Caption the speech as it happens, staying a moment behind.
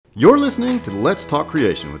You're listening to Let's Talk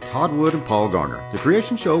Creation with Todd Wood and Paul Garner, the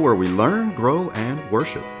creation show where we learn, grow, and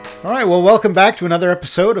worship. All right, well, welcome back to another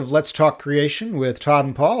episode of Let's Talk Creation with Todd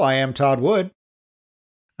and Paul. I am Todd Wood.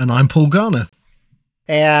 And I'm Paul Garner.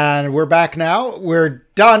 And we're back now. We're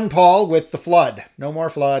done, Paul, with the flood. No more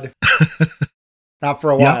flood. Not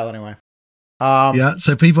for a while, anyway.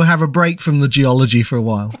 So people have a break from the geology for a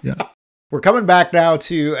while. Yeah. We're coming back now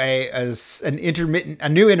to a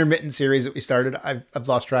new intermittent series that we started. I've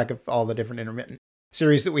lost track of all the different intermittent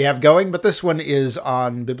series that we have going, but this one is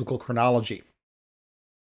on biblical chronology.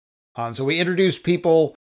 So we introduced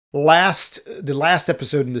people the last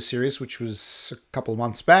episode in this series, which was a couple of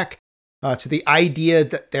months back, to the idea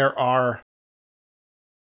that there are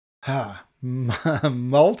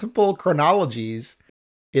multiple chronologies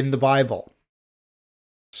in the Bible,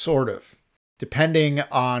 sort of, depending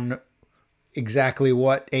on exactly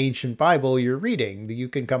what ancient Bible you're reading. You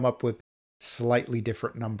can come up with slightly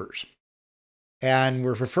different numbers. And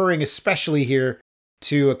we're referring especially here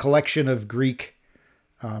to a collection of Greek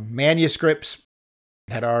manuscripts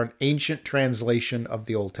that are an ancient translation of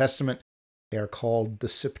the Old Testament. They are called the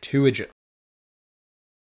Septuagint.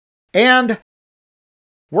 And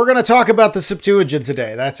we're going to talk about the Septuagint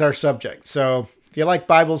today. That's our subject. So if you like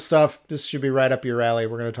Bible stuff, this should be right up your alley.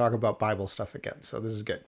 We're going to talk about Bible stuff again. So this is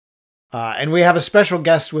good. And we have a special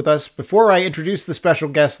guest with us. Before I introduce the special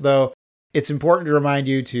guest, though, it's important to remind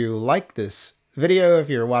you to like this video if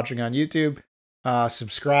you're watching on YouTube,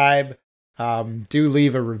 subscribe, do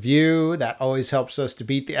leave a review. That always helps us to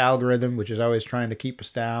beat the algorithm, which is always trying to keep us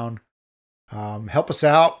down. Help us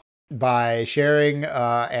out by sharing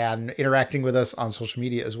and interacting with us on social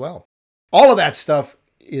media as well. All of that stuff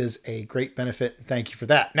is a great benefit. Thank you for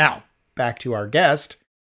that. Now, back to our guest.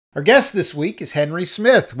 Our guest this week is Henry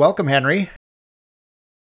Smith. Welcome, Henry.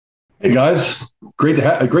 Hey guys, great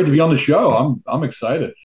to be on the show. I'm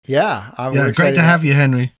excited. Yeah, we're great to have you,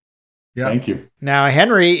 Henry. Yeah, thank you. Now,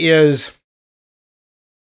 Henry is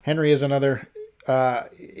another.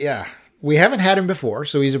 We haven't had him before,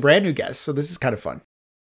 so he's a brand new guest. So this is kind of fun.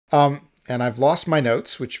 And I've lost my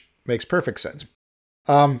notes, which makes perfect sense.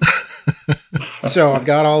 So I've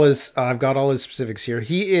got all his specifics here.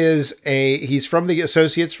 He's from the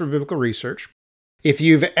Associates for Biblical Research. If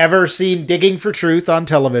you've ever seen Digging for Truth on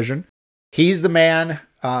television, he's the man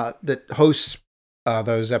that hosts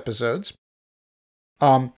those episodes.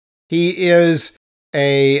 He is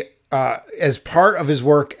as part of his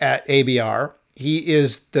work at ABR, he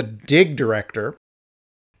is the dig director,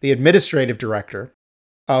 the administrative director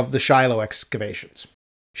of the Shiloh excavations.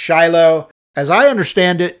 Shiloh, as I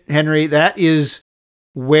understand it, Henry, that is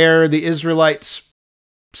where the Israelites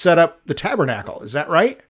set up the tabernacle. Is that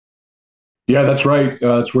right? Yeah, that's right.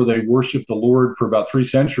 It's where they worshiped the Lord for about 3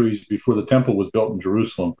 centuries before the temple was built in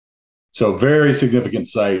Jerusalem. So very significant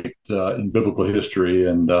site in biblical history,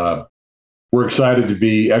 and we're excited to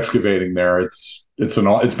be excavating there. It's been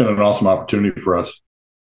an awesome opportunity for us.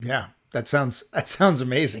 Yeah, that sounds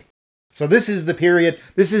amazing. So this is the period.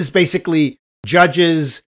 This is basically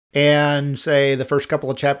Judges and say the first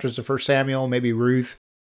couple of chapters of 1 Samuel, maybe Ruth.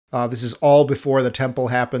 This is all before the temple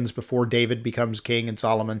happens, before David becomes king and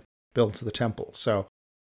Solomon builds the temple. So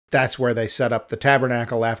that's where they set up the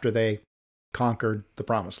tabernacle after they conquered the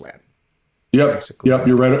Promised Land. Yep. Basically. Yep.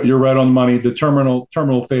 You're right on the money. The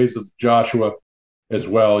terminal phase of Joshua as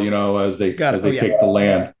well. As they take the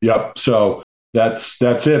land. Yep. So that's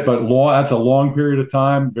it. But that's a long period of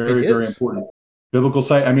time. Very very important biblical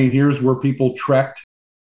site. I mean, here's where people trekked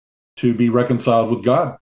to be reconciled with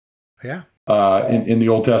God. Yeah. In the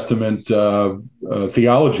Old Testament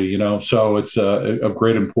theology, so it's of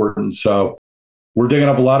great importance. So we're digging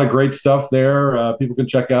up a lot of great stuff there. People can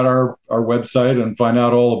check out our website and find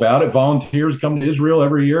out all about it. Volunteers come to Israel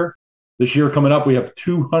every year. This year coming up, we have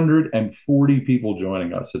 240 people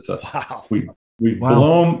joining us. It's wow. We've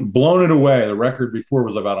blown it away. The record before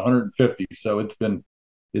was about 150. So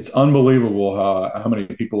it's unbelievable how many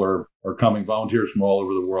people are coming, volunteers from all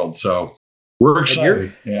over the world. So we're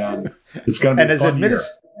excited, and it's going to be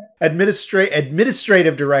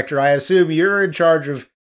administrative director. I assume you're in charge of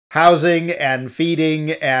housing and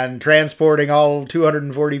feeding and transporting all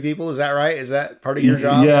 240 people. Is that right? Is that part of your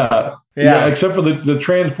job? Yeah. Except for the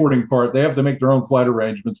transporting part, they have to make their own flight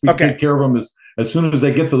arrangements. We take care of them as soon as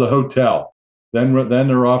they get to the hotel. Then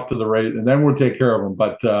they're off to the race, and then we'll take care of them.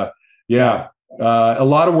 But a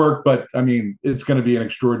lot of work, but I mean, it's going to be an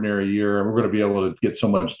extraordinary year, and we're going to be able to get so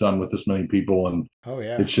much done with this many people. And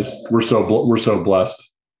it's just we're so blessed.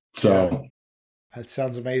 So that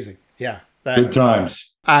sounds amazing. Yeah, good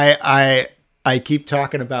times. I keep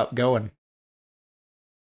talking about going,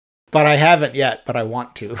 but I haven't yet. But I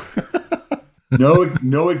want to.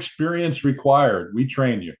 No experience required. We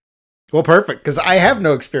train you. Well, perfect, because I have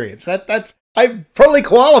no experience. I'm fully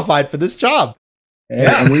qualified for this job.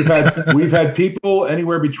 And we've had people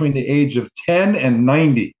anywhere between the age of 10 and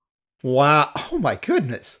 90. Wow. Oh my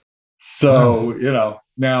goodness. So,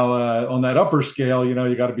 now on that upper scale, you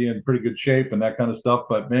got to be in pretty good shape and that kind of stuff.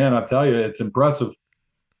 But man, I tell you, it's impressive.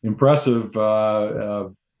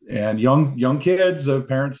 And young kids,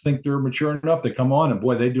 parents think they're mature enough. They come on and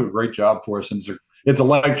boy, they do a great job for us. And it's a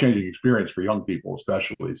life-changing experience for young people,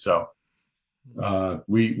 especially. So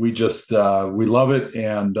we love it.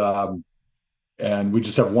 And we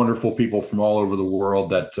just have wonderful people from all over the world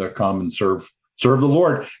that come and serve the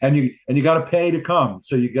Lord, and you got to pay to come.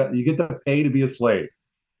 So you get to pay to be a slave,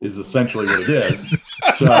 is essentially what it is.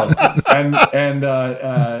 So and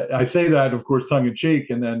I say that, of course, tongue in cheek,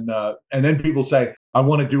 and then people say, I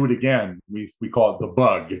want to do it again. We call it the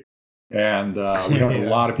bug, and we have a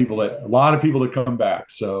lot of people that come back.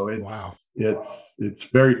 So it's a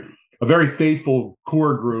very faithful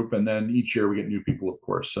core group, and then each year we get new people, of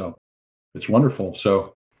course. So it's wonderful.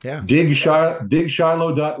 So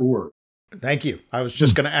digshiloh.org. Thank you. I was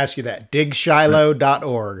just going to ask you that.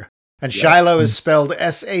 digshiloh.org. And Shiloh is spelled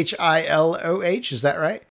Shiloh. Is that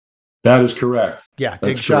right? That is correct. Yeah,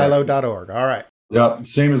 digshiloh.org. All right. Yeah,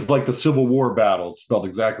 same as like the Civil War battle. It's spelled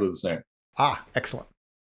exactly the same. Ah, excellent.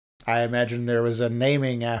 I imagine there was a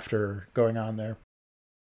naming after going on there.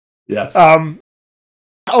 Yes.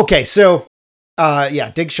 Okay, so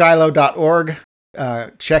digshiloh.org.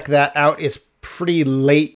 Check that out. It's pretty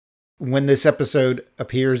late when this episode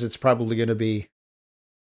appears. It's probably going to be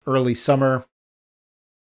early summer,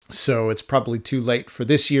 so it's probably too late for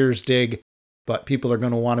this year's dig, but people are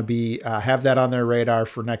going to want to be have that on their radar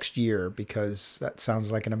for next year, because that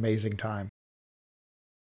sounds like an amazing time.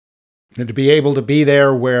 And to be able to be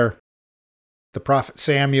there where the prophet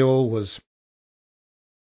Samuel was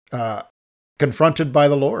confronted by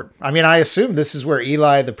the Lord. I mean, I assume this is where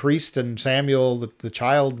Eli the priest and Samuel the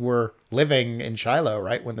child were living in Shiloh,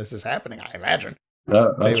 right? When this is happening, I imagine.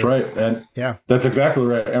 That's right. And that's exactly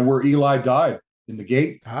right. And where Eli died, in the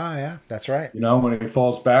gate. Ah, yeah, that's right. When he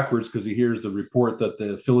falls backwards because he hears the report that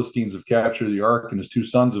the Philistines have captured the ark and his two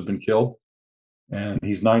sons have been killed. And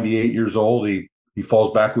he's 98 years old. He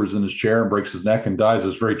falls backwards in his chair and breaks his neck and dies.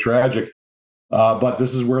 It's very tragic. But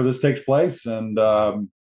this is where this takes place. And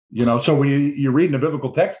so when you read in a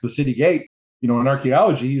biblical text, the city gate, in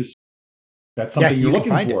archaeology, that's something you're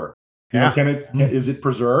looking for. Is it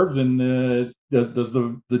preserved, and does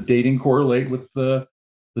the dating correlate with the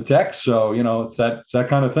text? So it's that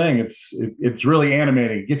kind of thing. It's really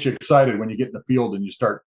animating. It gets you excited when you get in the field and you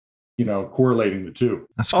start correlating the two.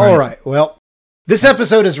 That's great. All right. Well, this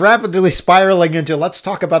episode is rapidly spiraling into let's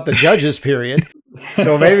talk about the Judges period.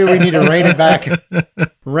 So maybe we need to rein it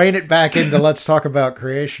back into let's talk about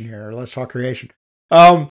creation here, or let's talk creation.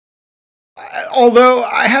 Although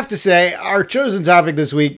I have to say, our chosen topic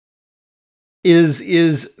this week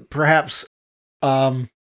is perhaps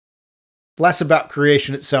less about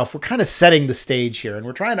creation itself. We're kind of setting the stage here, and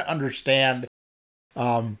we're trying to understand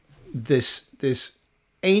this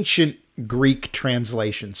ancient Greek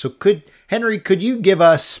translation. So Henry, could you give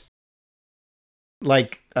us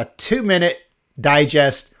like a 2-minute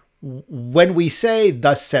digest when we say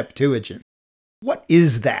the Septuagint? What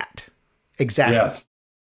is that exactly? Yes,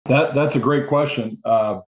 that's a great question.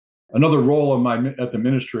 Another role at the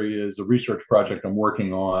ministry is a research project I'm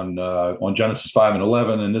working on Genesis 5 and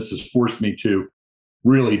 11, and this has forced me to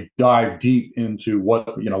really dive deep into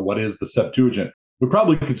what is the Septuagint. We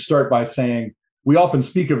probably could start by saying we often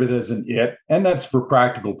speak of it as an it, and that's for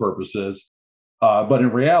practical purposes. But in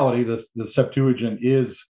reality, the Septuagint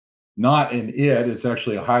is not an it. It's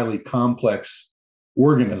actually a highly complex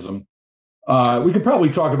organism. We could probably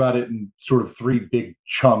talk about it in sort of 3 big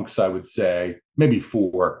chunks, I would say, maybe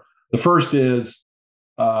 4. The first is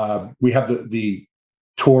we have the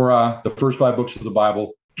Torah, the first 5 books of the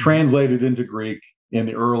Bible, translated into Greek in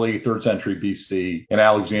the early 3rd century BC in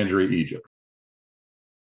Alexandria, Egypt.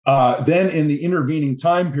 Then in the intervening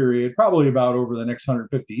time period, probably about over the next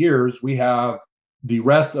 150 years, we have the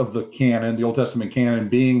rest of the canon, the Old Testament canon,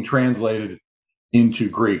 being translated into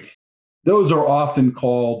Greek. Those are often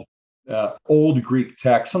called Old Greek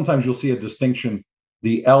texts. Sometimes you'll see a distinction,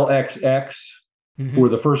 the LXX for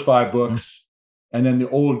the first 5 books, and then the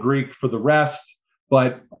Old Greek for the rest.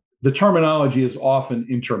 But the terminology is often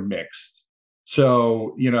intermixed.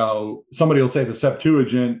 So, somebody will say the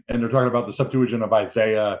Septuagint, and they're talking about the Septuagint of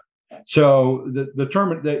Isaiah. So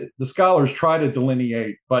the scholars try to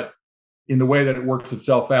delineate, but in the way that it works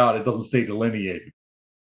itself out, it doesn't stay delineated.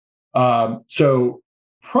 So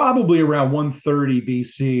probably around 130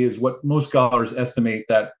 BC is what most scholars estimate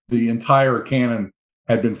that the entire canon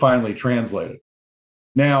had been finally translated.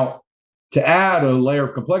 Now, to add a layer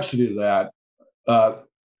of complexity to that,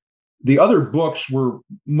 the other books were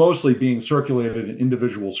mostly being circulated in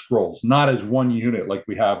individual scrolls, not as one unit like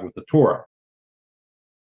we have with the Torah.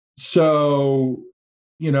 So,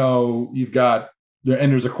 you've got,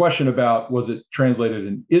 and there's a question about, was it translated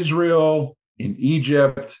in Israel, in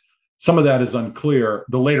Egypt? Some of that is unclear.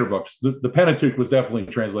 The later books, the Pentateuch was definitely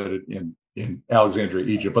translated in Alexandria,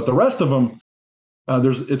 Egypt, but the rest of them,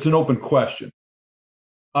 it's an open question.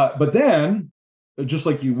 But then, just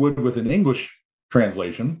like you would with an English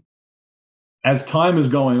translation, as time is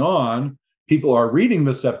going on, people are reading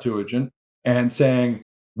the Septuagint and saying,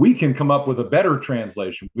 we can come up with a better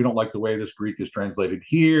translation. We don't like the way this Greek is translated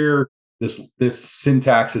here. This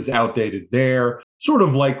syntax is outdated there. Sort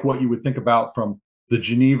of like what you would think about from the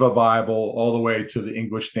Geneva Bible all the way to the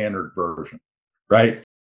English Standard Version, right?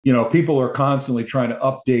 People are constantly trying to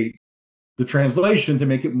update the translation to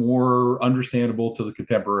make it more understandable to the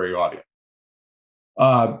contemporary audience.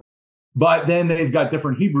 But then they've got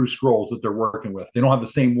different Hebrew scrolls that they're working with. They don't have the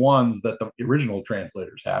same ones that the original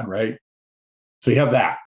translators had, right? So you have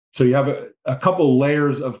that. So you have a couple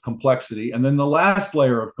layers of complexity. And then the last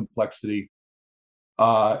layer of complexity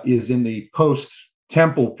is in the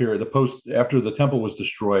post-temple period, after the temple was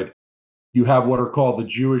destroyed. You have what are called the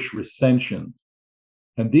Jewish recensions.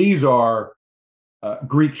 And these are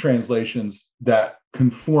Greek translations that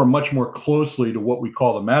conform much more closely to what we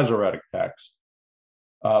call the Masoretic text,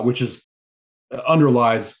 which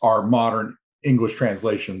underlies our modern English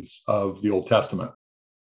translations of the Old Testament.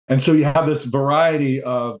 And so you have this variety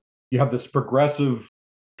you have this progressive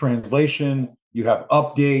translation, you have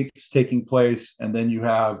updates taking place, and then you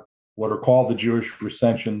have what are called the Jewish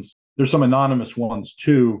recensions. There's some anonymous ones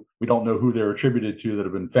too. We don't know who they're attributed to that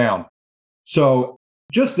have been found. So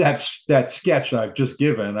just that sketch I've just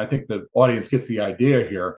given, I think the audience gets the idea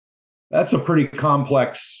here. That's a pretty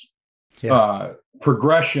complex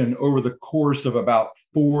progression over the course of about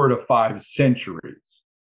 4 to 5 centuries.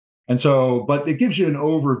 And so, but it gives you an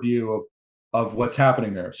overview of what's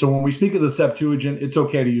happening there. So when we speak of the Septuagint, it's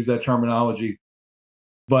okay to use that terminology.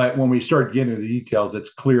 But when we start getting into the details,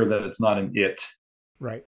 it's clear that it's not an it.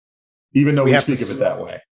 Right. Even though we speak of it that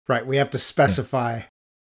way. Right. We have to specify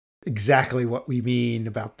exactly what we mean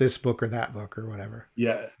about this book or that book or whatever.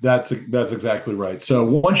 Yeah, that's exactly right. So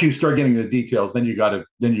once you start getting the details, then you've got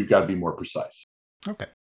to be more precise. Okay.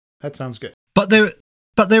 That sounds good. But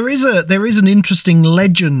there is an interesting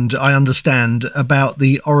legend, I understand, about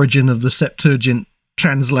the origin of the Septuagint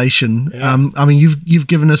translation. Yeah. I mean, you've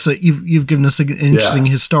given us an interesting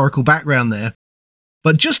historical background there.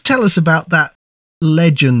 But just tell us about that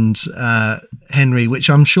legend, Henry,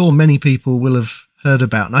 which I'm sure many people will have heard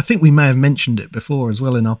about, and I think we may have mentioned it before as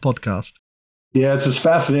well in our podcast. Yeah, it's this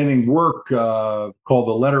fascinating work called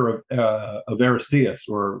the Letter of Aristeas,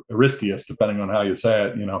 or Aristeas, depending on how you say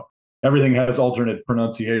it. Everything has alternate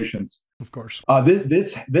pronunciations. Of course.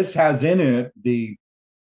 This has in it the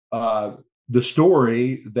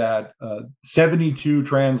story that 72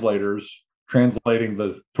 translators translating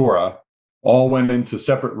the Torah all went into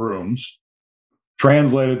separate rooms,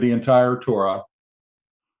 translated the entire Torah,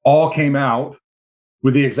 all came out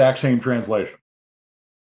with the exact same translation.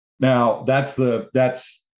 Now, there's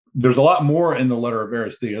a lot more in the Letter of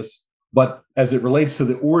Aristeas, but as it relates to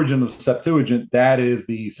the origin of the Septuagint, that is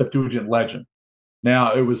the Septuagint legend.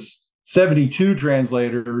 Now, it was 72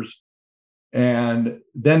 translators, and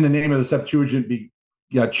then the name of the Septuagint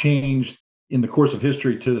changed in the course of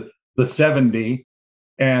history to the 70,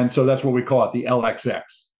 and so that's what we call it, the LXX,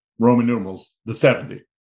 Roman numerals, the 70.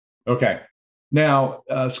 Okay. Now,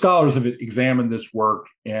 scholars have examined this work,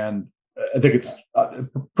 and I think it's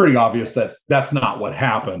pretty obvious that that's not what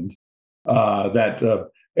happened. That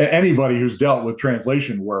anybody who's dealt with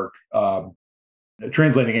translation work,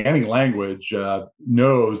 translating any language,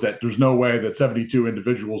 knows that there's no way that 72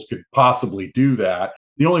 individuals could possibly do that.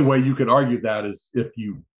 The only way you could argue that is if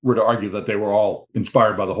you were to argue that they were all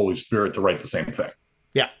inspired by the Holy Spirit to write the same thing.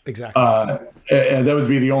 Yeah, exactly. And that would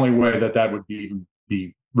be the only way that would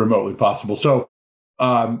be remotely possible. So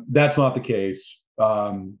that's not the case.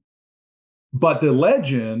 But the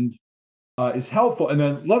legend is helpful. And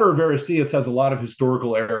then Letter of Aristeas has a lot of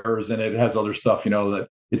historical errors in it. It has other stuff, that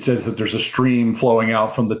it says that there's a stream flowing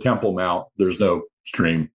out from the Temple Mount. There's no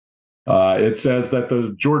stream. It says that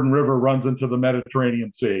the Jordan River runs into the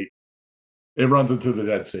Mediterranean Sea. It runs into the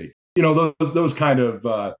Dead Sea. Those kind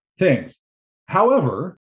of things.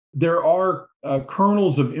 However, there are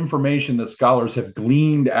kernels of information that scholars have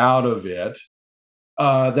gleaned out of it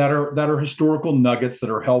that are historical nuggets that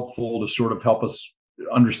are helpful to sort of help us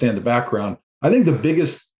understand the background. I think the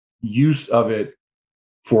biggest use of it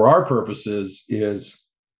for our purposes is,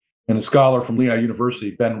 and a scholar from Lehigh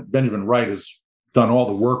University, Benjamin Wright, has done all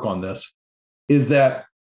the work on this, is that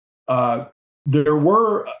there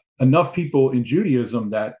were enough people in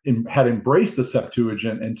Judaism that had embraced the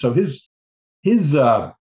Septuagint. And so his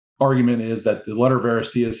argument is that the letter of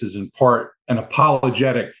Aristeas is in part an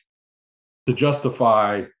apologetic to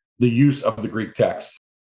justify the use of the Greek text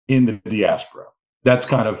in the diaspora. That's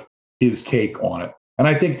kind of his take on it. And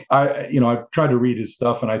I think I've tried to read his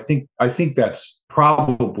stuff, and I think that's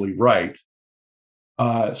probably right.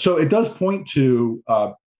 So it does point to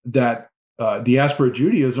that diaspora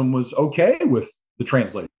Judaism was okay with the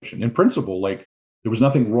translation in principle. Like, there was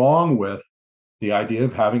nothing wrong with the idea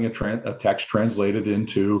of having a text translated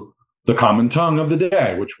into the common tongue of the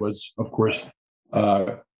day, which was, of course,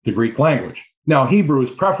 the Greek language. Now, Hebrew is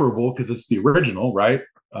preferable because it's the original, right?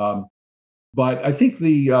 But I think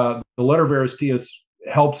the letter of Aristeas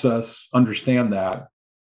helps us understand that.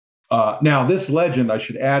 Now, this legend, I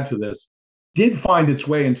should add to this, did find its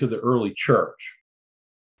way into the early church.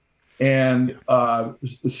 And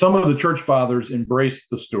some of the church fathers embraced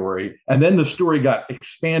the story, and then the story got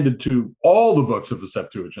expanded to all the books of the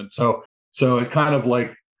Septuagint. So it kind of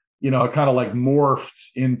like morphed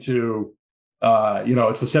into,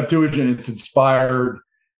 it's a Septuagint, it's inspired.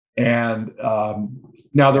 And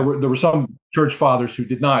now there were some church fathers who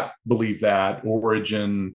did not believe that.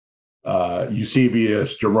 Origen,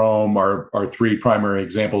 Eusebius, Jerome are three primary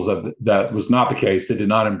examples of that was not the case. They did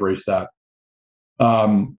not embrace that.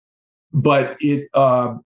 But it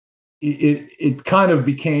kind of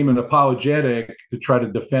became an apologetic to try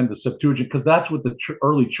to defend the Septuagint, because that's what the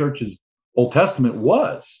early church's Old Testament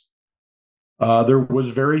was. There was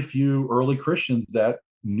very few early Christians that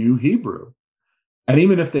knew Hebrew. And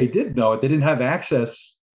even if they did know it, they didn't have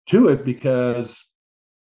access to it, because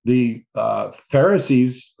the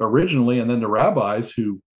Pharisees originally, and then the rabbis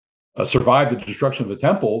who survived the destruction of the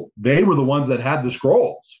temple, they were the ones that had the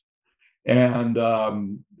scrolls and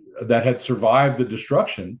that had survived the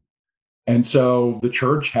destruction. And so the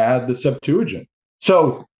church had the Septuagint.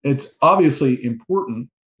 So it's obviously important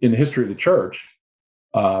in the history of the church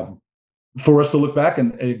for us to look back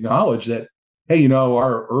and acknowledge that, hey,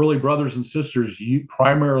 our early brothers and sisters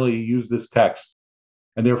primarily use this text,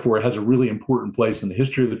 and therefore it has a really important place in the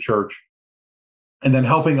history of the church, and then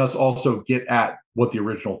helping us also get at what the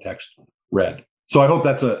original text read. So I hope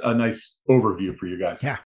that's a nice overview for you guys.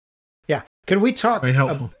 Yeah. Can we talk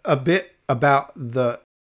a bit about the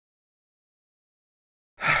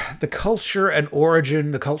culture and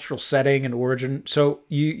origin, the cultural setting and origin? So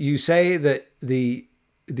you say that the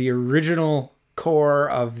original core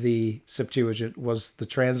of the Septuagint was the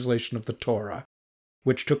translation of the Torah,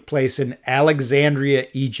 which took place in Alexandria,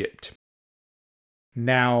 Egypt.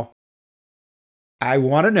 Now, I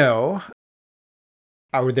want to know,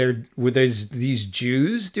 were these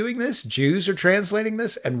Jews doing this? Jews are translating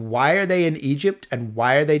this? And why are they in Egypt? And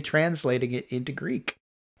why are they translating it into Greek?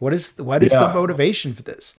 What is the motivation for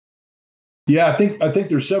this? Yeah, I think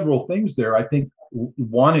there's several things there. I think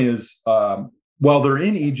one is, they're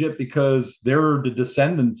in Egypt because they're the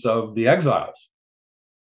descendants of the exiles,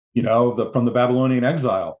 from the Babylonian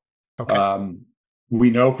exile. Okay. We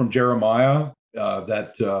know from Jeremiah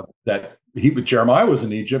that Jeremiah was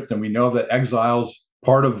in Egypt, and we know that exiles,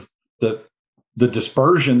 part of the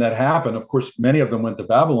dispersion that happened, of course, many of them went to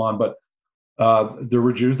Babylon, but there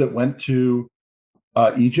were Jews that went to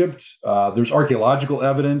Egypt. There's archaeological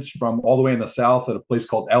evidence from all the way in the south at a place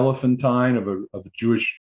called Elephantine of a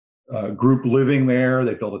Jewish group living there.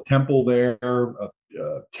 They built a temple there.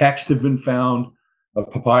 Texts have been found of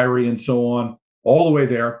papyri and so on, all the way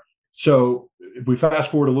there. So if we fast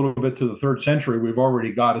forward a little bit to the 3rd century, we've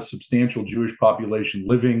already got a substantial Jewish population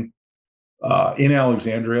living in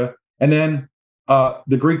Alexandria. And then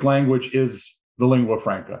the Greek language is the lingua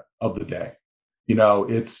franca of the day.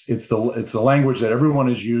 It's the language that everyone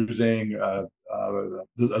is using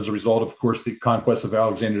as a result, of course, the conquest of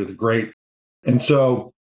Alexander the Great. And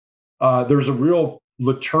so there's a real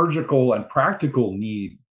liturgical and practical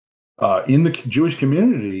need in the Jewish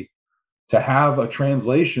community to have a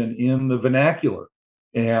translation in the vernacular.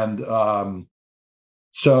 And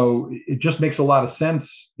so it just makes a lot of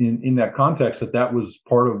sense in that context that was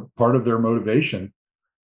part of their motivation.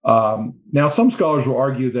 Now, some scholars will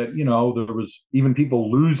argue that, there was even people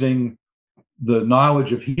losing the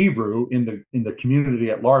knowledge of Hebrew in the community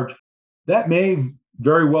at large. That may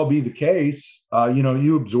very well be the case.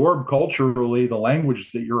 You absorb culturally the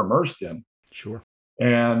language that you're immersed in. Sure.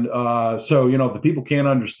 And so, the people can't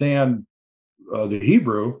understand the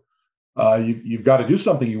Hebrew, you've got to do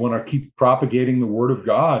something. You want to keep propagating the word of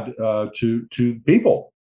God to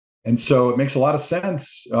people, and so it makes a lot of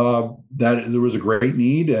sense that there was a great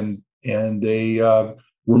need, and they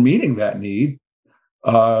were meeting that need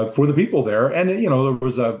for the people there. And there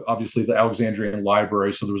was obviously the Alexandrian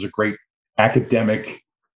library, so there was a great academic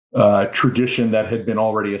tradition that had been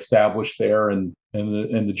already established there, and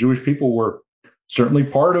the Jewish people were certainly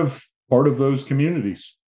part of those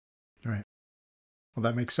communities. Right. Well,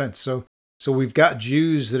 that makes sense. So we've got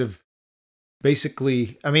Jews that have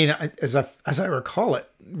basically, I mean, as I recall it,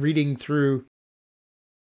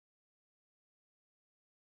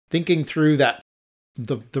 thinking through that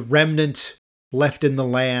the remnant left in the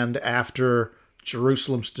land after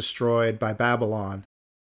Jerusalem's destroyed by Babylon,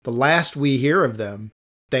 the last we hear of them,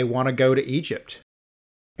 they want to go to Egypt.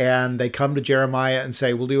 And they come to Jeremiah and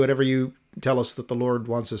say, we'll do whatever you tell us that the Lord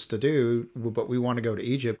wants us to do, but we want to go to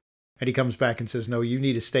Egypt. And he comes back and says, no, you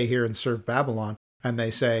need to stay here and serve Babylon. And they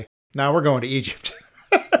say, no, we're going to Egypt.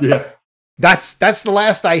 Yeah. That's the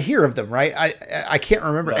last I hear of them, right? I can't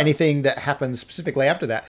remember anything that happened specifically after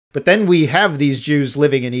that. But then we have these Jews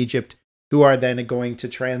living in Egypt who are then going to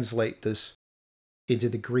translate this into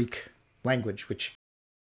the Greek language, which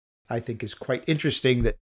I think is quite interesting,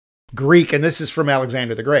 that Greek, and this is from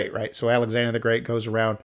Alexander the Great, right? So Alexander the Great goes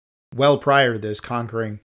around well prior to this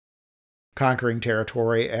conquering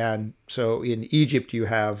territory. And so in Egypt, you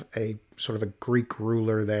have a sort of a Greek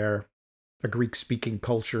ruler there, a Greek speaking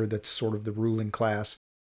culture that's sort of the ruling class.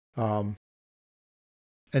 And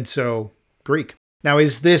so Greek. Now,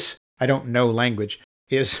 is this, I don't know language,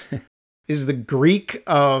 is the Greek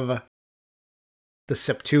of the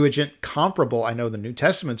Septuagint comparable? I know the New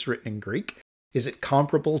Testament's written in Greek. Is it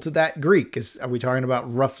comparable to that Greek? Are we talking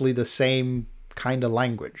about roughly the same kind of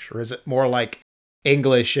language? Or is it more like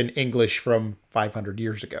English and English from 500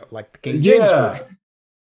 years ago, like the King James version?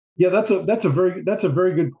 Yeah, that's a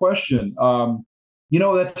very good question.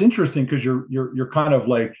 That's interesting because you're kind of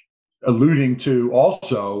like alluding to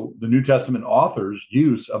also the New Testament authors'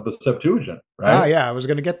 use of the Septuagint, right? Ah, yeah, I was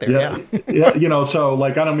going to get there. Yeah. So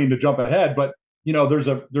like, I don't mean to jump ahead, but there's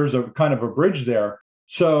a kind of a bridge there.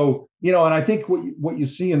 So, and I think what you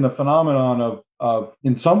see in the phenomenon of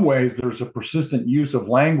in some ways there's a persistent use of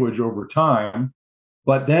language over time,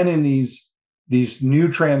 but then in these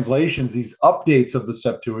new translations, these updates of the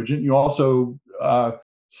Septuagint, you also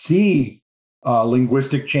see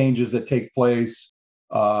linguistic changes that take place.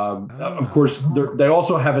 Of course, they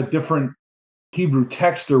also have a different Hebrew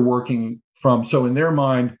text they're working from. So in their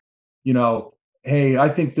mind, hey, I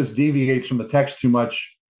think this deviates from the text too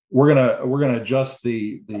much. We're gonna adjust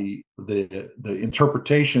the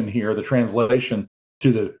interpretation here, the translation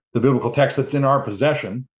to the biblical text that's in our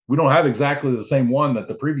possession. We don't have exactly the same one that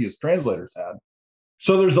the previous translators had.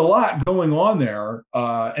 So there's a lot going on there,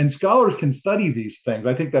 and scholars can study these things.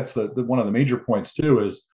 I think that's one of the major points too.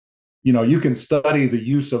 Is you can study the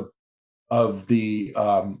use of the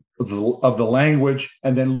language,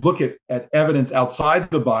 and then look at evidence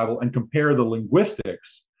outside the Bible and compare the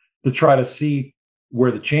linguistics to try to see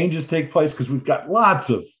where the changes take place, because we've got lots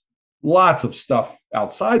of stuff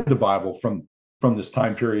outside the Bible from this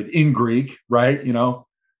time period in Greek, right?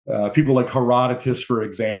 People like Herodotus, for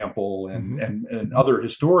example, and other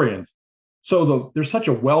historians. So there's such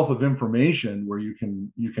a wealth of information where you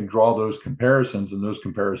can draw those comparisons, and those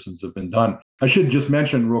comparisons have been done. I should just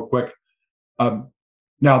mention real quick. Now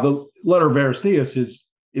the letter of Aristeas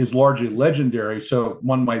is largely legendary. So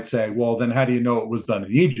one might say, well, then how do you know it was done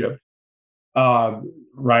in Egypt?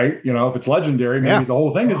 Right? If it's legendary, maybe the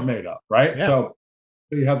whole thing is made up, right? Yeah. So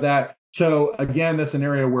you have that. So again, that's an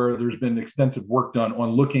area where there's been extensive work done on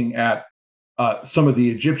looking at some of the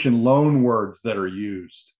Egyptian loan words that are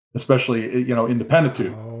used, especially in the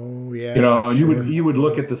Pentateuch. Oh yeah. And sure. you would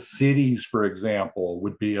look at the cities, for example,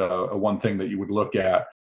 would be a one thing that you would look at.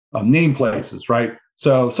 Name places, right?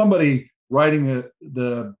 So somebody writing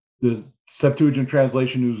the Septuagint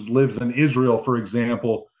translation who lives in Israel, for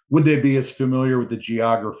example, would they be as familiar with the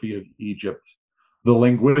geography of Egypt, the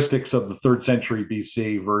linguistics of the 3rd century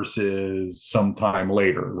BC versus sometime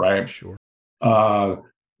later, right? Sure.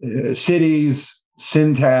 Cities,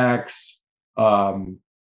 syntax,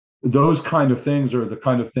 those kind of things are the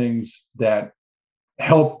kind of things that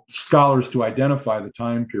help scholars to identify the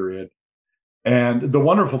time period. And the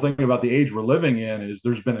wonderful thing about the age we're living in is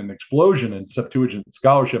there's been an explosion in Septuagint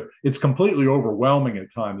scholarship. It's completely overwhelming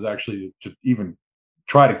at times, actually, to even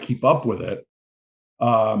try to keep up with it.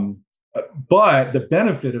 But the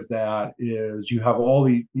benefit of that is you have a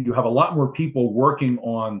lot more people working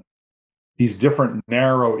on these different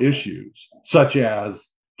narrow issues, such as,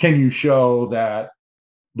 can you show that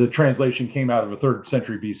the translation came out of a 3rd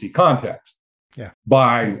century BC context. Yeah.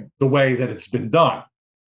 By the way that it's been done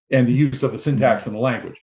and the use of the syntax in the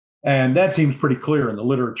language. And that seems pretty clear in the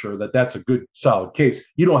literature that that's a good, solid case.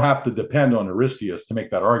 You don't have to depend on Aristeas to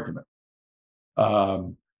make that argument.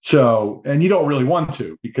 And you don't really want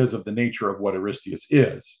to because of the nature of what Aristeas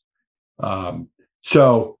is.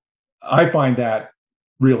 So I find that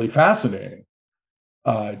really fascinating,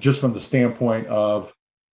 just from the standpoint of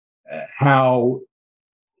how,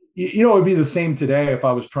 it would be the same today if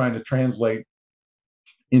I was trying to translate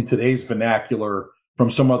in today's vernacular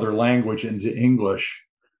from some other language into English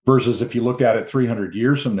versus if you looked at it 300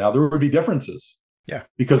 years from now, there would be differences. Yeah.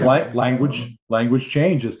 Because language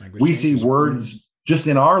changes. We see words just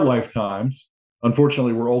in our lifetimes.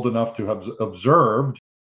 Unfortunately, we're old enough to have observed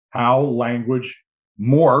how language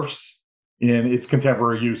morphs in its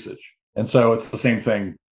contemporary usage. And so it's the same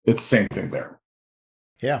thing. It's the same thing there.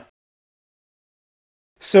 Yeah.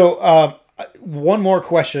 So one more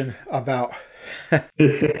question about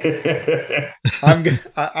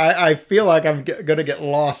I feel like I'm going to get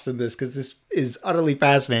lost in this because this is utterly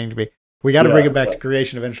fascinating to me. We got to bring it back to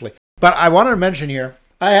creation eventually. But I wanted to mention here,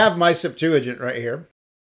 I have my Septuagint right here.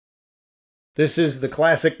 This is the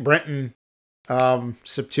classic Brenton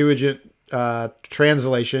Septuagint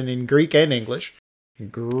translation in Greek and English.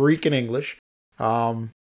 This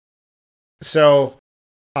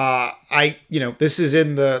is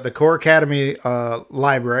in the Core Academy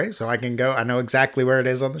library, so I can go. I know exactly where it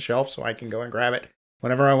is on the shelf, so I can go and grab it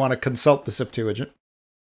whenever I want to consult the Septuagint.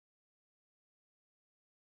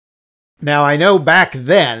 Now, I know back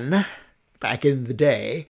in the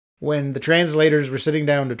day, when the translators were sitting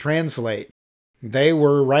down to translate, they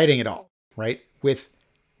were writing it all, right?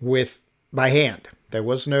 By hand. There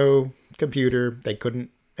was no computer. They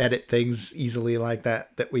couldn't edit things easily like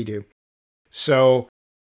that we do. So,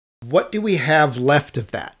 what do we have left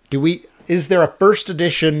of that? Is there a first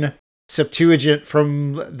edition Septuagint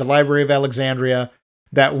from the Library of Alexandria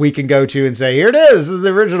that we can go to and say, here it is, this is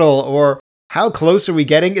the original? Or how close are we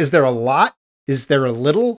getting? Is there a lot? Is there a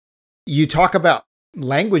little? You talk about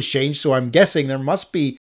language change, so I'm guessing there must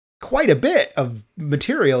be quite a bit of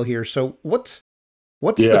material here. So what's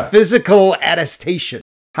the physical attestation?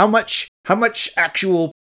 How much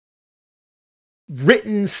actual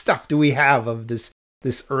written stuff do we have of this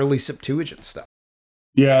early Septuagint stuff?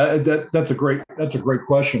 Yeah, that's a great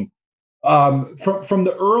question. From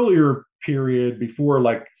the earlier period before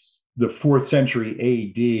like the 4th century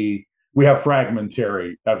AD, we have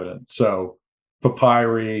fragmentary evidence. So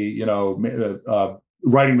papyri,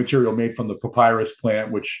 writing material made from the papyrus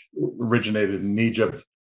plant, which originated in Egypt,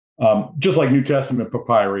 just like New Testament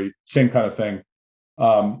papyri, same kind of thing.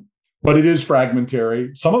 But it is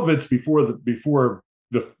fragmentary. Some of it's before the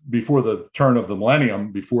turn of the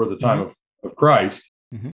millennium, before the time of Christ.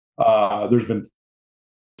 Mm-hmm. There's been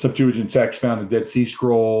Septuagint texts found in Dead Sea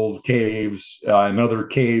Scrolls, caves, and other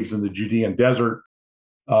caves in the Judean desert.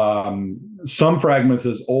 Some fragments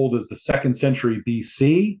as old as the 2nd century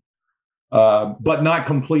BC, but not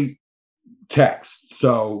complete text.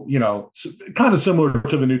 So, kind of similar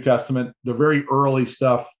to the New Testament, the very early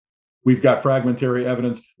stuff, we've got fragmentary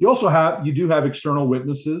evidence. You do have external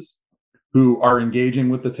witnesses who are engaging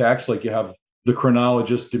with the text, like you have the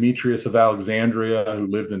chronologist Demetrius of Alexandria, who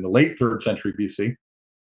lived in the late 3rd century BC.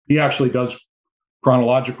 He actually does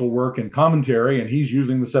chronological work and commentary, and he's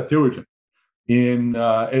using the Septuagint in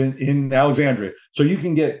Alexandria. So you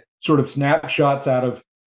can get sort of snapshots out of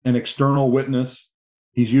an external witness.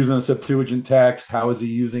 He's using a Septuagint text. How is he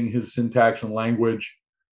using his syntax and language?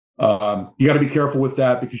 You got to be careful with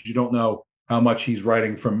that because you don't know how much he's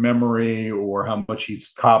writing from memory or how much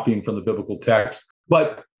he's copying from the biblical text.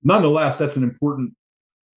 But nonetheless, that's an important.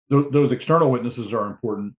 Those external witnesses are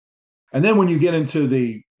important. And then when you get into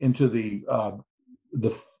the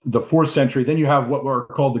 4th century, then you have what are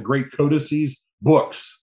called the Great Codices,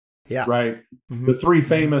 books. Yeah. Right. Mm-hmm. The 3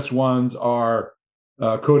 famous ones are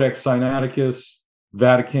Codex Sinaiticus,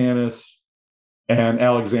 Vaticanus, and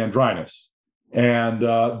Alexandrinus, and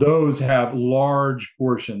those have large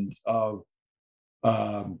portions of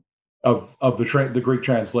the Greek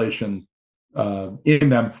translation in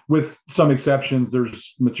them, with some exceptions.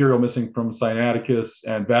 There's material missing from Sinaiticus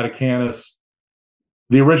and Vaticanus.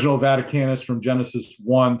 The original Vaticanus from Genesis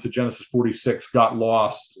 1 to Genesis 46 got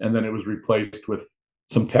lost, and then it was replaced with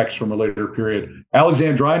some text from a later period.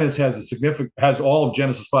 Alexandrinus has all of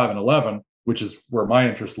Genesis 5 and 11, which is where my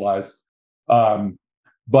interest lies.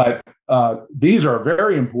 But these are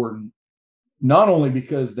very important, not only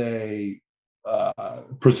because they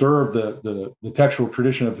preserve the textual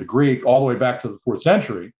tradition of the Greek all the way back to the 4th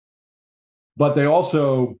century, but they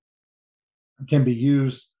also can be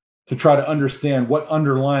used to try to understand what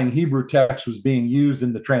underlying Hebrew text was being used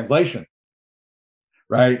in the translation,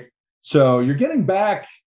 right? So you're getting back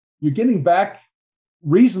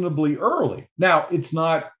reasonably early. Now, it's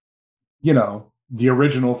not, the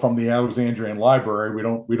original from the Alexandrian library.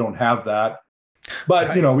 We don't have that, but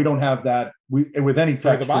right. We don't have that with any text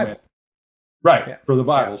for the Bible, right? Yeah. For the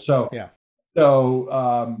Bible. Yeah.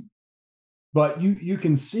 But you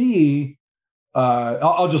can see.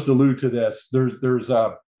 I'll just allude to this. There's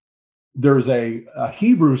a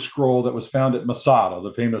Hebrew scroll that was found at Masada,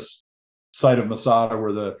 the famous site of Masada,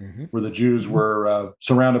 where the Jews were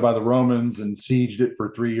surrounded by the Romans and sieged it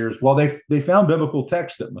for 3 years. Well, they found biblical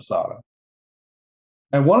text at Masada,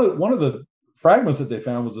 and one of the fragments that they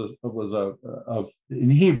found was in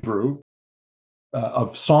Hebrew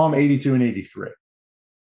of Psalm 82 and 83,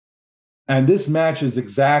 and this matches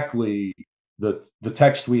exactly the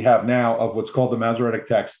text we have now of what's called the Masoretic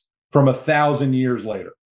text from 1,000 years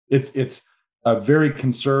later. It's a very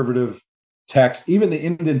conservative text. Even the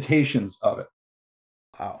indentations of it,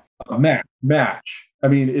 wow, match. I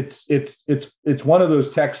mean, it's one of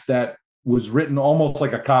those texts that was written almost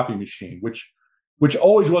like a copy machine, which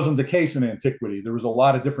always wasn't the case in antiquity. There was a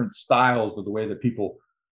lot of different styles of the way that people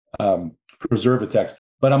preserve a text.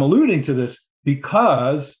 But I'm alluding to this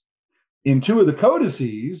because in two of the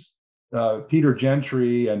codices, Peter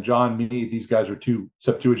Gentry and John Mead, these guys are two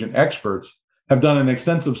Septuagint experts, have done an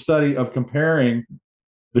extensive study of comparing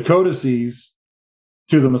the codices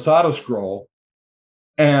to the Masada scroll.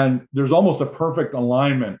 And there's almost a perfect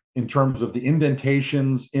alignment in terms of the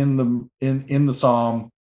indentations in the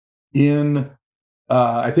Psalm,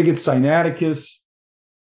 I think it's Sinaiticus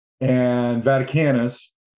and Vaticanus,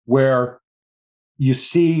 where you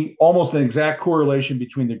see almost an exact correlation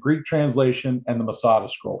between the Greek translation and the Masada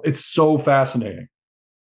scroll. It's so fascinating.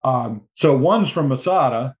 So one's from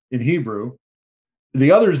Masada in Hebrew,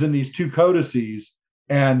 the other's in these two codices,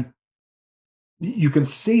 and you can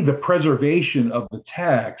see the preservation of the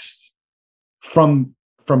text from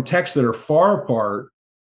texts that are far apart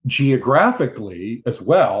geographically as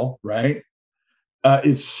well, right?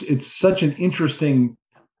 It's such an interesting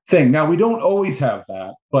thing. Now, we don't always have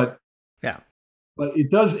that, but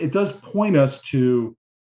it does point us to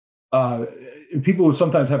people who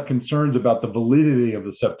sometimes have concerns about the validity of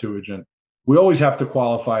the Septuagint. We always have to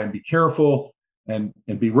qualify and be careful and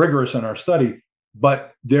be rigorous in our study.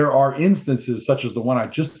 But there are instances such as the one I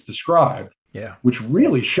just described, which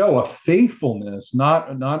really show a faithfulness not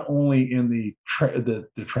only in the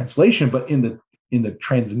translation, but in the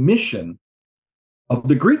transmission of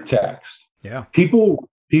the Greek text. Yeah, people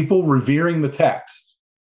revering the text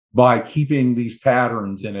by keeping these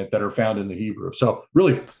patterns in it that are found in the Hebrew. So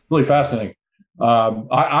really, really fascinating.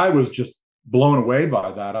 I was just blown away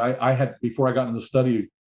by that. I had, before I got into the study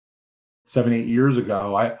 7-8 years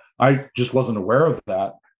ago, I just wasn't aware of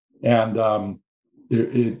that, and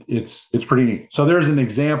it's pretty neat. So there's an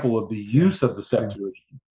example of the use of the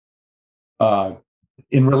Septuagint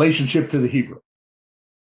in relationship to the Hebrew.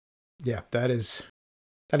 Yeah, that is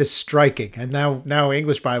striking. And now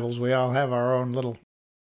English Bibles, we all have our own little.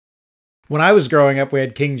 When I was growing up, we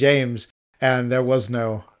had King James, and there was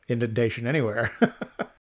no indentation anywhere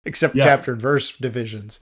except chapter and verse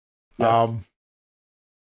divisions. Yes.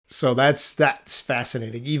 So that's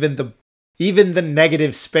fascinating. Even the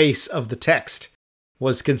negative space of the text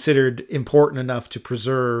was considered important enough to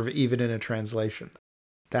preserve even in a translation.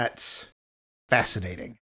 That's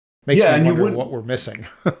fascinating. Makes me wonder what we're missing.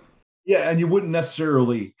 Yeah, and you wouldn't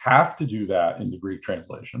necessarily have to do that in the Greek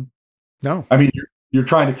translation. No. I mean, you're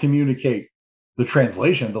trying to communicate the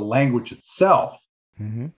translation, the language itself,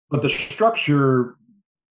 but the structure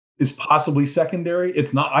is possibly secondary.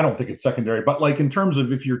 It's not, I don't think it's secondary, but like in terms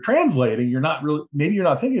of if you're translating, maybe you're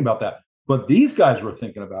not thinking about that. But these guys were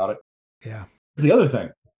thinking about it. Yeah. The other thing,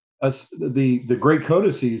 the great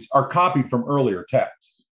codices are copied from earlier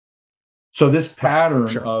texts. So this pattern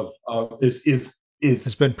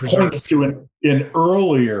has been preserved to an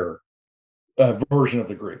earlier version of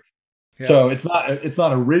the Greek. Yeah. So it's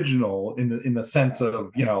not original in the sense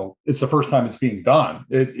of, it's the first time it's being done.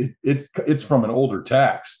 It's from an older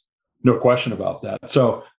text, no question about that.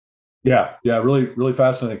 So really, really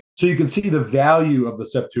fascinating. So you can see the value of the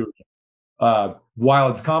Septuagint. While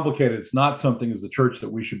it's complicated, it's not something as a church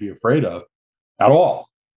that we should be afraid of at all.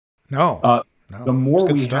 No. The more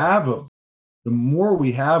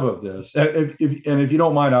we have of this, and if you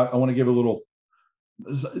don't mind, I want to give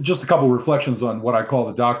just a couple of reflections on what I call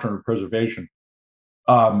the doctrine of preservation.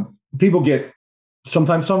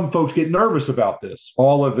 Sometimes some folks get nervous about this,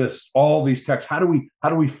 all these texts. How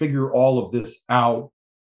do we figure all of this out?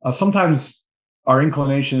 Sometimes our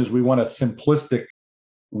inclination is we want a simplistic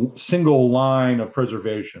single line of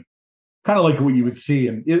preservation, kind of like what you would see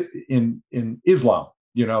in Islam,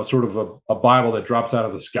 sort of a Bible that drops out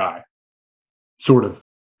of the sky, sort of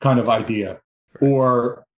kind of idea,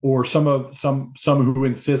 or some who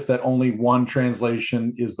insist that only one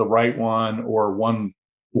translation is the right one or one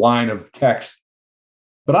line of text.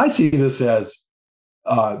 But I see this as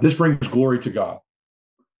this brings glory to God.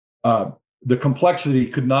 The complexity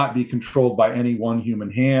could not be controlled by any one human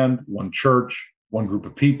hand, one church, one group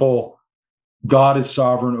of people. God is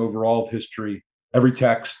sovereign over all of history, every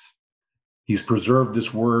text. He's preserved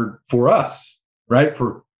this word for us, right?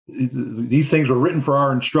 For these things were written for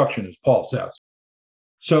our instruction, as Paul says.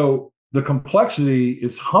 So the complexity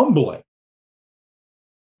is humbling.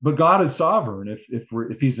 But God is sovereign.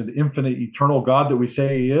 If he's an infinite, eternal God that we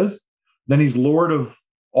say he is, then he's Lord of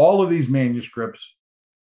all of these manuscripts,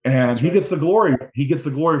 and he gets the glory. He gets the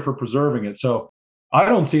glory for preserving it. So I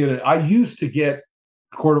don't see it. I used to get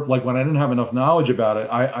like when I didn't have enough knowledge about it,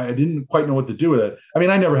 I didn't quite know what to do with it. I mean,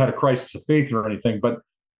 I never had a crisis of faith or anything, but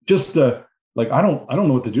just like I don't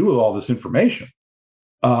know what to do with all this information.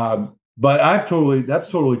 But that's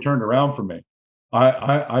totally turned around for me.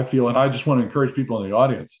 I feel, and I just want to encourage people in the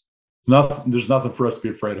audience. There's nothing for us to be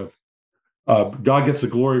afraid of. God gets the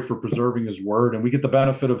glory for preserving his word, and we get the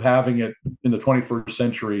benefit of having it in the 21st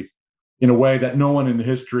century in a way that no one in the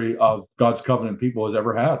history of God's covenant people has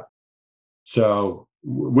ever had. So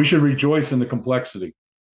we should rejoice in the complexity.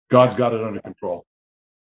 God's got it under control.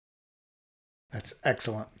 That's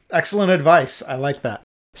excellent. Excellent advice. I like that.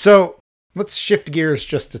 So let's shift gears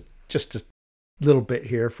just a little bit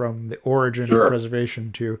here from the origin of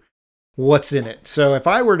preservation to what's in it. So if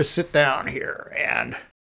I were to sit down here and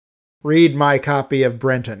read my copy of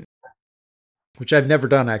Brenton, which I've never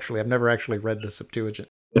done, actually. I've never actually read the Septuagint,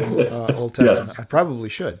 Old Testament. Yes. I probably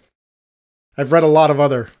should. I've read a lot of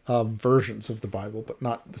other versions of the Bible, but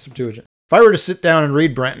not the Septuagint. If I were to sit down and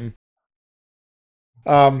read Brenton,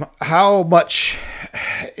 how much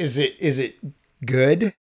is it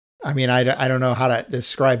good? I mean, I don't know how to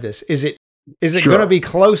describe this. Is it going to be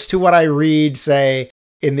close to what I read, say,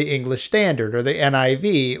 in the English Standard or the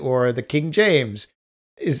NIV or the King James?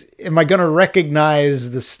 Am I going to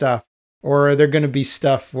recognize the stuff, or are there going to be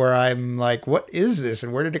stuff where I'm like, what is this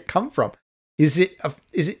and where did it come from? Is it,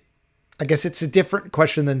 I guess it's a different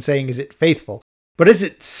question than saying, is it faithful? But is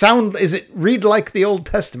it read like the Old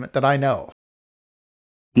Testament that I know?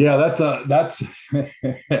 Yeah, that's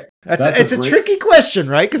it's a tricky question,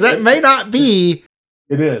 right? Because that may not be.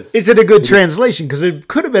 It is. Is it a good translation? Because it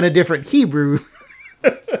could have been a different Hebrew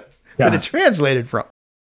that it translated from.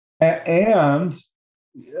 And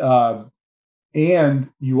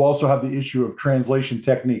you also have the issue of translation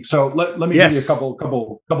technique. So let me give you a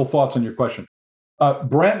couple thoughts on your question.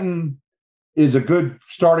 Brenton is a good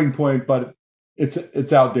starting point, but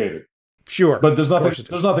it's outdated. Sure, but there's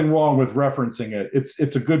nothing wrong with referencing it.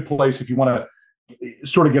 It's a good place if you want to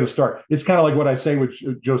sort of get a start. It's kind of like what I say with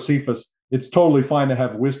Josephus. It's totally fine to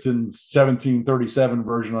have Whiston's 1737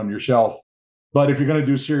 version on your shelf, but if you're going to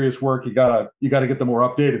do serious work, you gotta get the more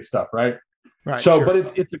updated stuff, right? Right. So, sure.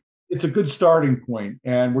 But it's a good starting point,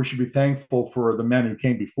 and we should be thankful for the men who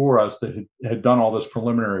came before us that had done all this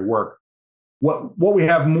preliminary work. What we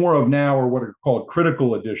have more of now are what are called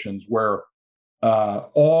critical editions, where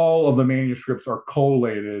all of the manuscripts are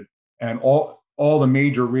collated and all the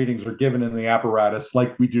major readings are given in the apparatus,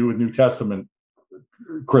 like we do with New Testament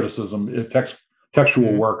criticism,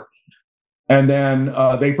 textual work. And then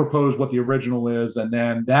they propose what the original is, and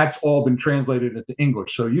then that's all been translated into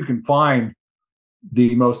English. So you can find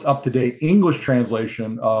the most up-to-date English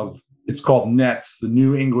translation of, it's called Nets, the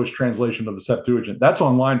New English translation of the Septuagint. That's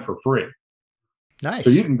online for free. Nice.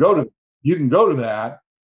 So you can go to that,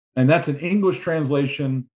 and that's an English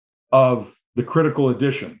translation of the critical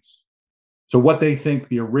editions. So what they think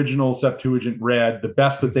the original Septuagint read, the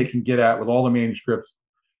best that they can get at with all the manuscripts.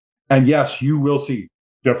 And yes, you will see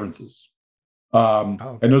differences. And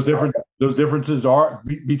those differences are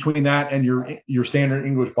between that and your standard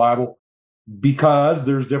English Bible, because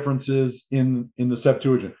there's differences in the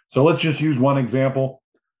Septuagint. So let's just use one example.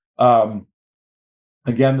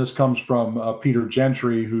 Again, this comes from Peter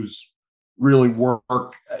Gentry, who's really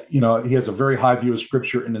he has a very high view of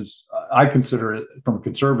Scripture and is, I consider it from a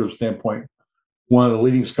conservative standpoint, one of the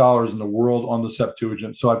leading scholars in the world on the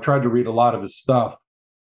Septuagint. So I've tried to read a lot of his stuff.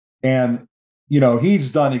 And,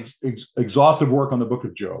 he's done exhaustive work on the book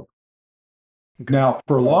of Job. Okay. Now,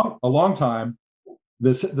 for a long time,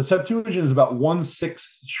 the Septuagint is about 1/6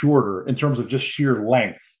 shorter in terms of just sheer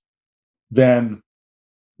length than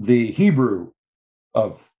the Hebrew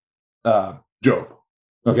of Job.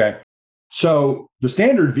 Okay. So the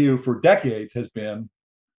standard view for decades has been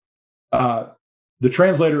the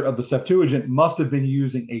translator of the Septuagint must have been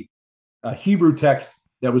using a Hebrew text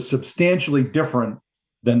that was substantially different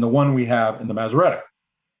than the one we have in the Masoretic.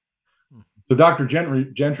 So Dr.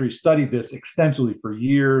 Gentry studied this extensively for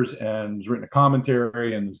years and has written a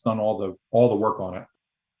commentary and has done all the work on it.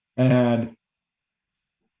 And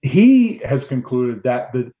he has concluded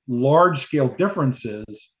that the large-scale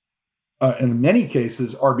differences, in many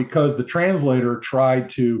cases, are because the translator tried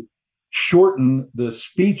to shorten the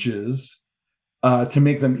speeches to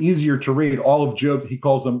make them easier to read. All of Job, he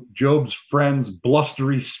calls them Job's friends'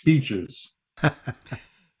 blustery speeches.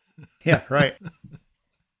 Yeah, right.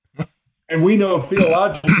 And we know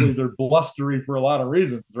theologically they're blustery for a lot of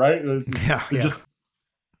reasons, right? Yeah. Just a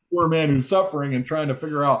poor man who's suffering and trying to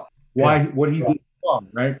figure out what he did wrong,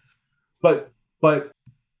 right? But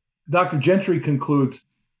Dr. Gentry concludes,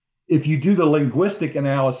 if you do the linguistic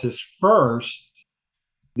analysis first,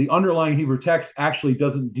 the underlying Hebrew text actually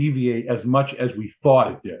doesn't deviate as much as we thought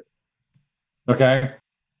it did. Okay,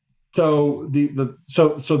 so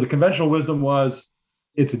the conventional wisdom was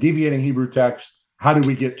it's a deviating Hebrew text. How do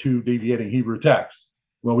we get to deviating Hebrew text?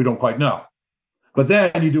 Well, we don't quite know. But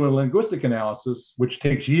then you do a linguistic analysis, which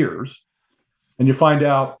takes years, and you find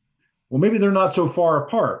out, well, maybe they're not so far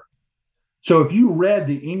apart. So if you read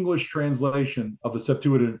the English translation of the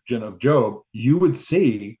Septuagint of Job, you would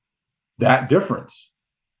see that difference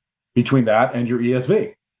between that and your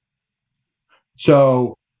ESV.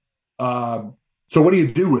 So what do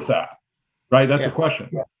you do with that? Right? That's the question.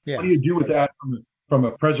 Yeah. What do you do with that from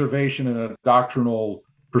a preservation and a doctrinal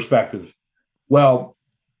perspective? Well,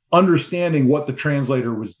 understanding what the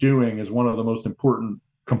translator was doing is one of the most important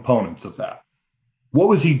components of that. What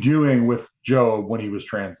was he doing with Job when he was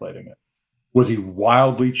translating it? Was he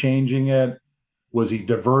wildly changing it? Was he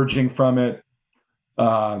diverging from it?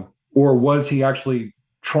 Or was he actually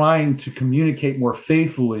trying to communicate more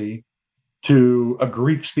faithfully to a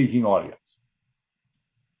Greek-speaking audience?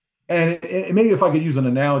 And maybe if I could use an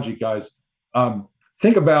analogy, guys,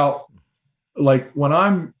 think about like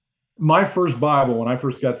my first Bible, when I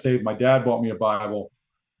first got saved, my dad bought me a Bible.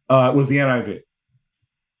 It was the NIV.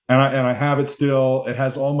 And I have it still. It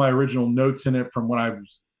has all my original notes in it from when I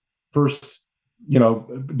was first,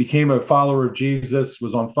 became a follower of Jesus,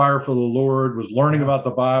 was on fire for the Lord, was learning about the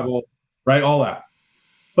Bible, right? All that.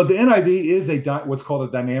 But the NIV is what's called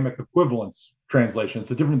a dynamic equivalence translation.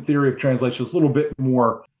 It's a different theory of translation. It's a little bit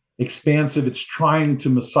more expansive. It's trying to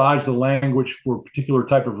massage the language for a particular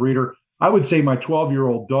type of reader. I would say my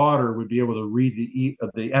 12-year-old daughter would be able to read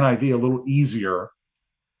the NIV a little easier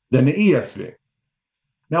than the ESV.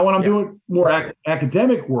 Now, when I'm doing more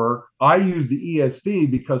academic work, I use the ESV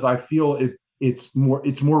because I feel it's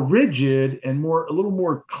more rigid and a little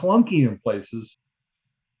more clunky in places,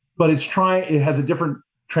 but it has a different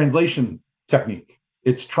translation technique.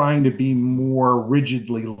 It's trying to be more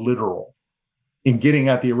rigidly literal in getting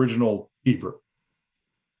at the original Hebrew.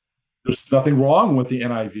 There's nothing wrong with the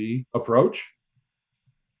NIV approach,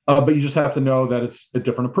 but you just have to know that it's a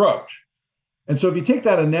different approach. And so if you take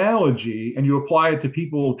that analogy and you apply it to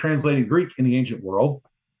people translating Greek in the ancient world,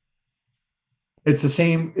 it's the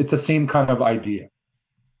same kind of idea.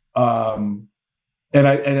 And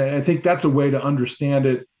I think that's a way to understand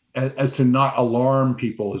it as to not alarm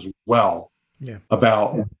people as well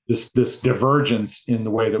about this divergence in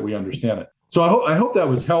the way that we understand it. So I hope that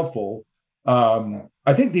was helpful.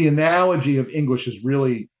 I think the analogy of English is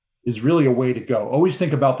really a way to go. Always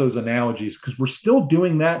think about those analogies because we're still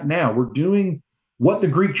doing that now. We're doing what the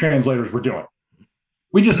Greek translators were doing.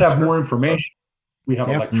 We just have more information. We have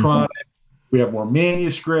electronics. We have more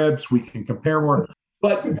manuscripts. We can compare more.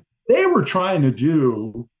 But they were trying to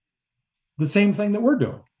do the same thing that we're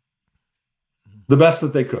doing, the best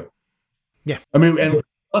that they could. Yeah. I mean, and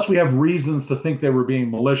unless we have reasons to think they were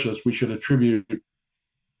being malicious, we should attribute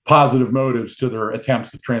positive motives to their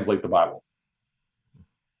attempts to translate the Bible.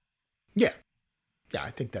 Yeah. Yeah, I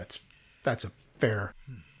think that's a fair.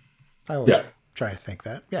 I always try to think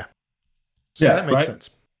that. Yeah. So that makes sense.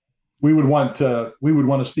 We would want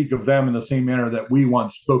to speak of them in the same manner that we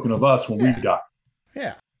want spoken of us when we die.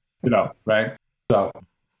 Yeah. Right?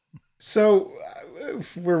 So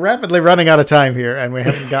we're rapidly running out of time here, and we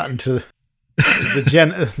haven't gotten to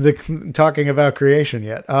the talking about creation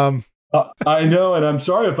yet. I know, and I'm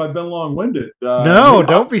sorry if I've been long-winded. No,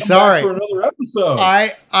 don't be sorry. For another episode.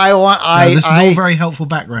 This is all very helpful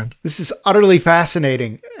background. This is utterly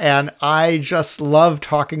fascinating, and I just love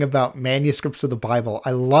talking about manuscripts of the Bible.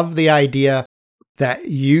 I love the idea that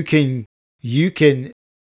you can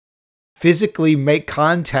physically make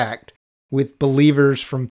contact with believers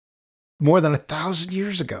from more than 1,000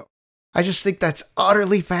 years ago. I just think that's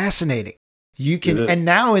utterly fascinating. You can, and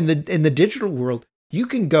now in the digital world, you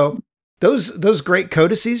can go, those great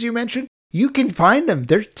codices you mentioned, you can find them.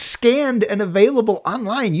 They're scanned and available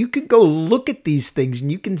online. You can go look at these things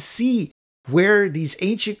and you can see where these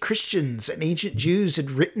ancient Christians and ancient Jews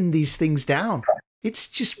had written these things down. It's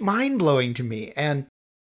just mind-blowing to me. And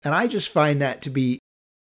I just find that to be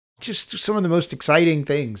just some of the most exciting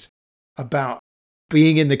things about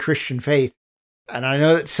being in the Christian faith. And I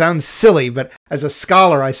know that sounds silly, but as a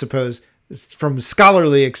scholar, I suppose, from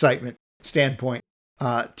scholarly excitement standpoint,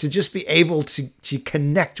 to just be able to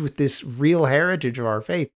connect with this real heritage of our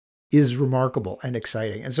faith is remarkable and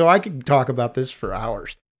exciting. And so I could talk about this for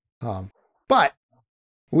hours. But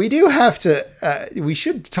we do have to, we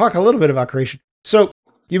should talk a little bit about creation. So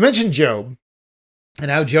you mentioned Job, and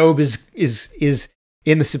how Job is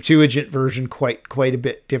in the Septuagint version quite a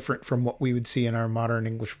bit different from what we would see in our modern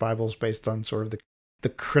English Bibles based on sort of the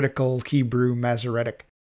critical Hebrew Masoretic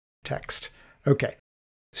text. Okay.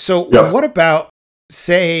 So what about,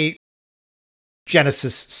 say,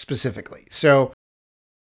 Genesis specifically? So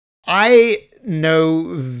I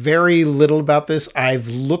know very little about this. I've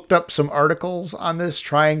looked up some articles on this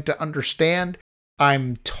trying to understand.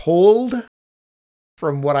 I'm told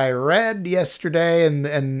from what I read yesterday and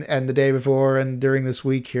the day before and during this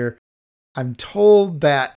week here, I'm told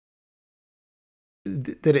that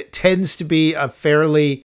it tends to be a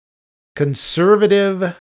fairly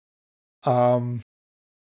conservative, more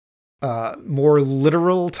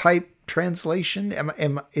literal type translation.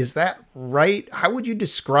 Is that right? How would you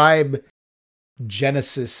describe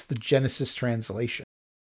Genesis, the Genesis translation?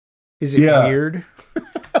 Is it weird?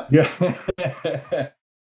 Yeah.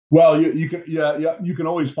 Well, you can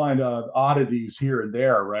always find oddities here and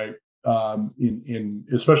there, right? In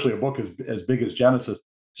especially a book as big as Genesis.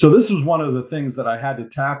 So this was one of the things that I had to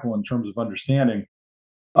tackle in terms of understanding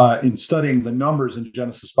in studying the numbers in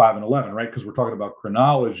Genesis 5 and 11, right? Because we're talking about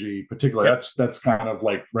chronology, particularly. Yep. That's kind of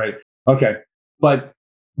like, right? Okay, but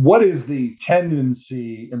what is the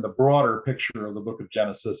tendency in the broader picture of the book of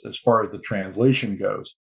Genesis as far as the translation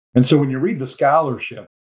goes? And so when you read the scholarship,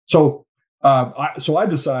 so I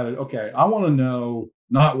decided, okay, I want to know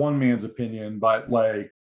not one man's opinion, but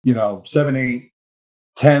 7, 8,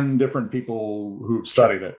 10 different people who've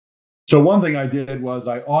studied it. So one thing I did was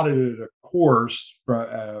I audited a course from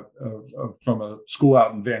a school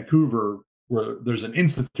out in Vancouver where there's an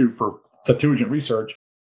institute for Septuagint research.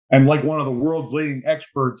 And one of the world's leading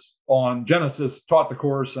experts on Genesis taught the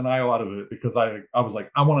course, and I audited it because I was like,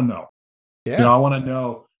 I want to know. Yeah. I want to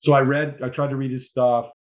know. So I tried to read his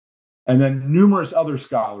stuff. And then numerous other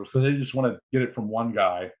scholars, because they just want to get it from one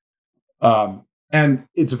guy. And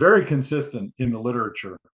it's very consistent in the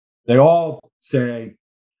literature. They all say,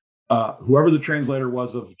 whoever the translator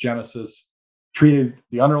was of Genesis treated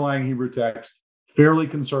the underlying Hebrew text fairly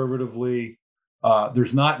conservatively.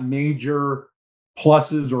 There's not major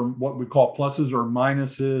pluses or what we call pluses or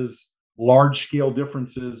minuses. Large scale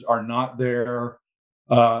differences are not there.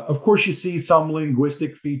 Of course, you see some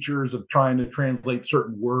linguistic features of trying to translate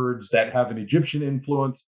certain words that have an Egyptian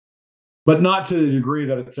influence, but not to the degree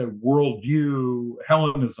that it's a worldview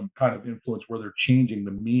Hellenism kind of influence where they're changing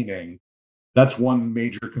the meaning. That's one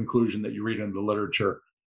major conclusion that you read in the literature.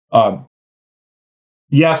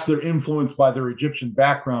 Yes, they're influenced by their Egyptian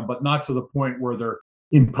background, but not to the point where they're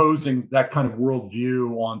imposing that kind of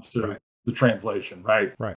worldview onto the translation,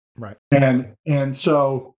 right? Right. And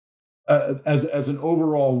so, as an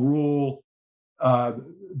overall rule,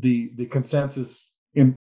 the consensus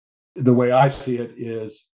in the way I see it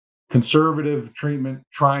is conservative treatment,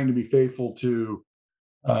 trying to be faithful to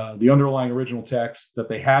the underlying original text that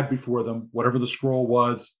they had before them, whatever the scroll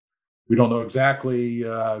was. We don't know exactly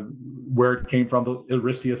where it came from.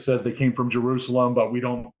 Aristeas says they came from Jerusalem, but we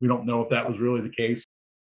don't know if that was really the case.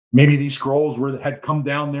 Maybe these scrolls had come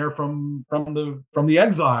down there from the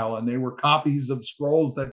exile, and they were copies of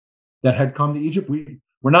scrolls that had come to Egypt.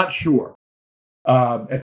 We're not sure.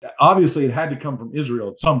 Obviously, it had to come from Israel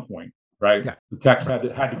at some point, right? Yeah. The text had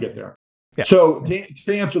to get there. Yeah. So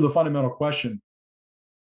to answer the fundamental question,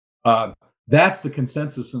 that's the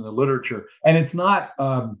consensus in the literature, and it's not.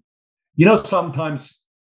 Sometimes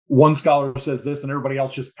one scholar says this, and everybody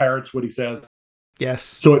else just parrots what he says. Yes.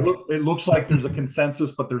 So it looks like there's a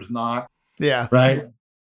consensus, but there's not. Yeah. Right.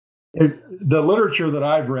 The literature that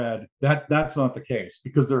I've read, that's not the case,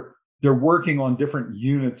 because they're working on different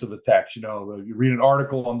units of the text. You read an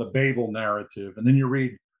article on the Babel narrative, and then you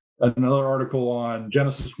read another article on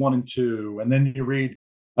Genesis 1 and 2, and then you read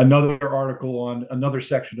another article on another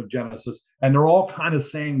section of Genesis, and they're all kind of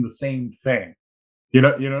saying the same thing.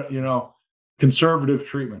 conservative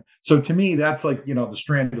treatment. So to me, that's like, the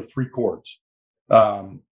strand of three chords,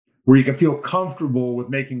 where you can feel comfortable with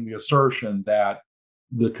making the assertion that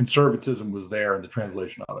the conservatism was there in the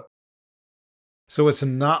translation of it. So it's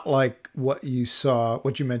not like what you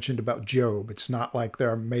mentioned about Job. It's not like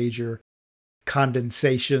there are major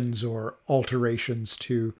condensations or alterations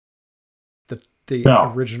to the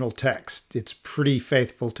original text. It's pretty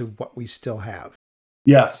faithful to what we still have.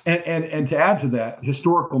 Yes. And to add to that,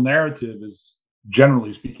 historical narrative is,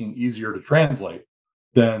 generally speaking, easier to translate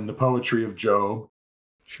than the poetry of Job,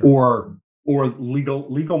 sure, or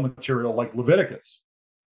legal material like Leviticus,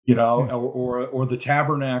 or the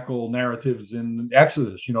tabernacle narratives in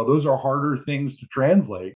Exodus. Those are harder things to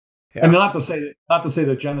translate. Yeah. And not to say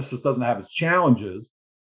that Genesis doesn't have its challenges,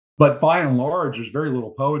 but by and large, there's very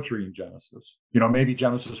little poetry in Genesis. Maybe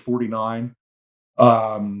Genesis 49,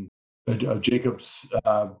 Jacob's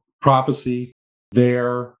prophecy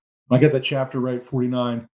there. I get that chapter right,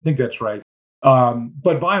 49. I think that's right.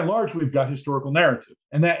 But by and large, we've got historical narrative,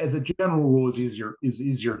 and that, as a general rule, is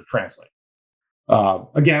easier to translate.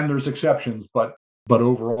 Again, there's exceptions, but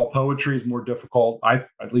overall, poetry is more difficult.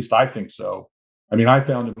 At least I think so. I mean, I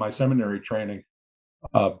found in my seminary training,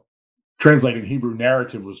 translating Hebrew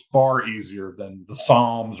narrative was far easier than the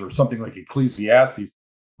Psalms or something like Ecclesiastes.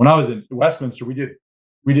 When I was in Westminster, we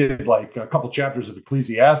did like a couple chapters of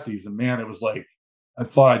Ecclesiastes, and man, it was like I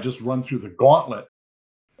thought I'd just run through the gauntlet.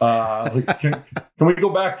 Can we go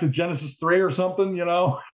back to Genesis 3 or something?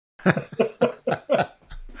 Not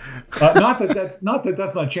that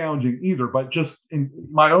that's not challenging either, but just in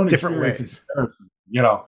my own different experience, ways.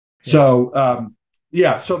 So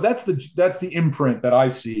so that's the imprint that I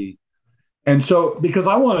see. And so, because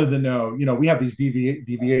I wanted to know, we have these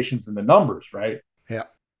deviations in the numbers, right? Yeah.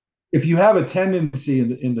 If you have a tendency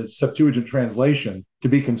in the Septuagint translation to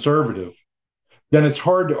be conservative, then it's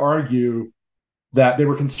hard to argue that they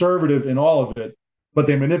were conservative in all of it, but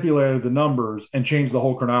they manipulated the numbers and changed the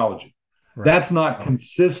whole chronology. Right. That's not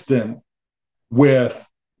consistent with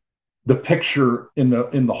the picture in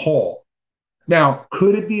the whole. Now,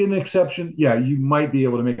 could it be an exception? Yeah, you might be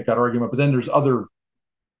able to make that argument, but then there's other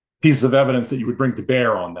pieces of evidence that you would bring to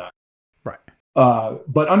bear on that. Right.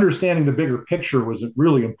 But understanding the bigger picture was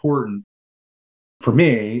really important for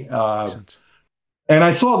me. And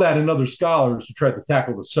I saw that in other scholars who tried to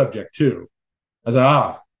tackle the subject too. I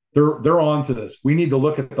thought, they're on to this. We need to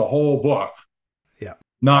look at the whole book,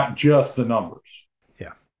 not just the numbers.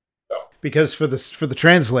 Yeah. So. Because for the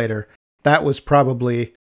translator, that was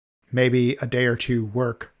maybe a day or two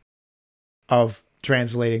work of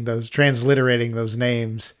transliterating those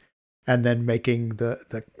names, and then making the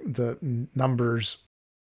numbers,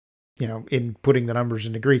 in putting the numbers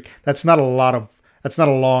into Greek. That's not a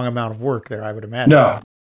long amount of work there, I would imagine. No.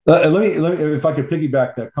 Let me, if I could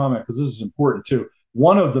piggyback that comment, because this is important too.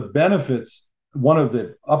 One of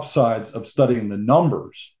the upsides of studying the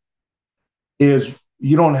numbers is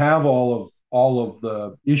you don't have all of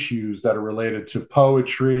the issues that are related to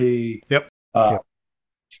poetry. Yep.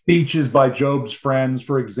 Speeches by Job's friends,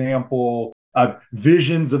 for example,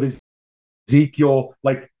 visions of Ezekiel,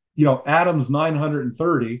 Adam's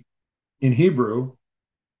 930 in Hebrew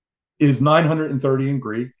is 930 in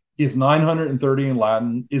Greek, is 930 in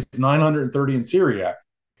Latin, is 930 in Syriac.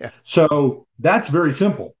 Yeah. So that's very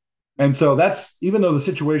simple. And so that's, even though the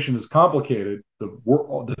situation is complicated,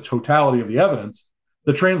 the totality of the evidence,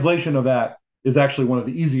 the translation of that is actually one of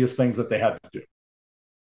the easiest things that they had to do.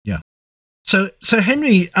 Yeah. So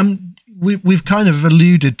Henry, we've kind of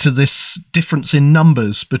alluded to this difference in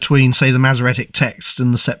numbers between, say, the Masoretic text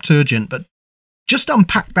and the Septuagint, but just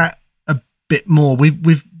unpack that a bit more.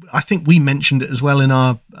 I think we mentioned it as well in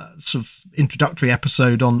our sort of introductory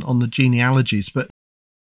episode on the genealogies, but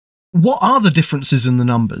what are the differences in the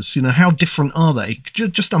numbers? How different are they? Could you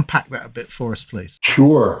just unpack that a bit for us, please?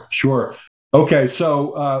 Sure. Okay,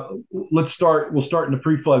 so we'll start in the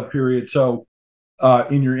pre-flood period. So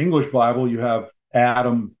in your English Bible, you have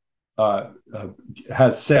Adam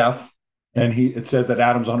has Seth, and it says that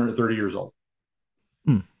Adam's 130 years old.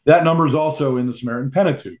 That number is also in the Samaritan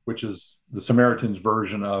Pentateuch, which is the Samaritans'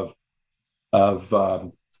 version of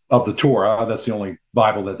the Torah. That's the only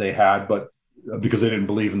Bible that they had, but because they didn't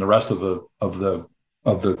believe in the rest of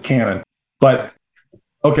the canon. But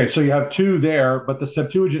okay, so you have two there, but the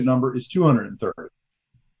Septuagint number is 230.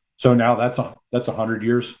 So now that's 100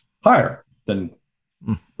 years higher than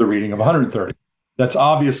the reading of 130. That's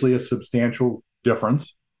obviously a substantial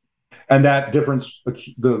difference. And that difference,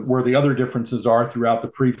 where the other differences are throughout the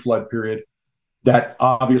pre-flood period, that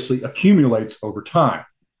obviously accumulates over time.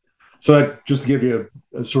 So that, just to give you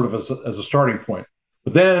a sort of as a starting point.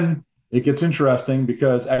 But then it gets interesting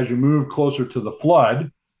because as you move closer to the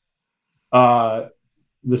flood, the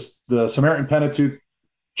Samaritan Pentateuch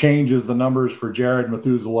changes the numbers for Jared,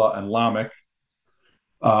 Methuselah, and Lamech.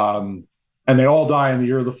 And they all die in the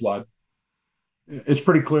year of the flood. It's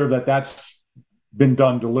pretty clear that that's been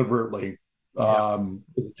done deliberately in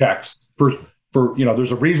the text. For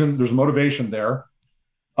there's a reason, there's a motivation there.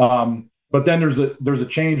 But then there's a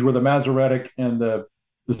change where the Masoretic and the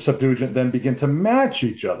Septuagint then begin to match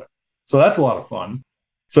each other. So that's a lot of fun.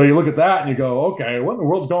 So you look at that and you go, okay, what in the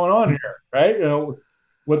world's going on here, right?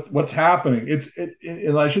 What's happening?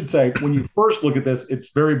 And I should say, when you first look at this,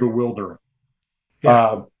 it's very bewildering.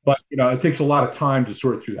 Yeah. But it takes a lot of time to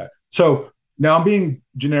sort through that. So now I'm being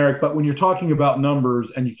generic, but when you're talking about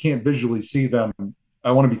numbers and you can't visually see them,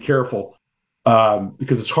 I want to be careful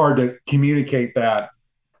because it's hard to communicate that.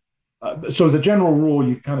 So as a general rule,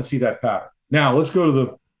 you kind of see that pattern. Now let's go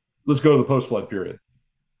to the post-flood period.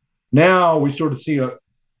 Now we sort of see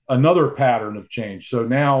another pattern of change. So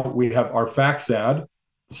now we have Arphaxad,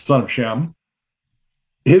 the son of Shem.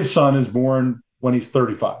 His son is born when he's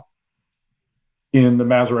 35 in the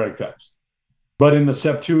Masoretic text. But in the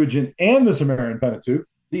Septuagint and the Samaritan Pentateuch,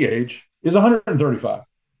 the age is 135.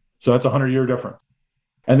 So that's a 100-year difference.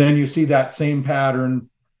 And then you see that same pattern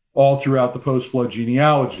all throughout the post-flood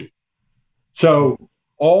genealogy. So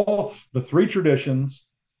all the three traditions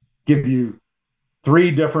give you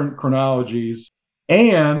three different chronologies,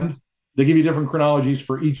 and they give you different chronologies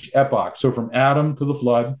for each epoch. So from Adam to the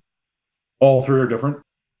flood, all three are different.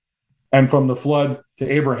 And from the flood to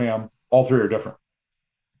Abraham, all three are different.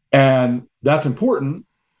 And that's important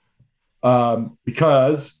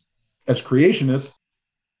because as creationists,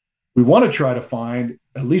 we want to try to find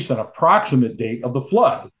at least an approximate date of the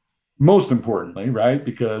flood. Most importantly, right?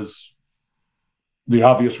 Because the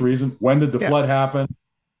obvious reason, when did the flood happen?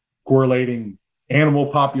 Correlating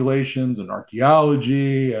animal populations and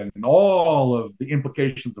archaeology and all of the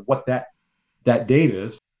implications of what that date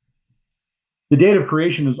is. The date of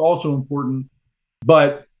creation is also important,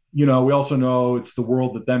 but we also know it's the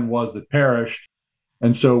world that then was that perished.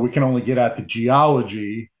 And so we can only get at the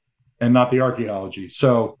geology and not the archaeology.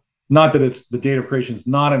 So not that it's the date of creation is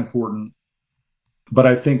not important, but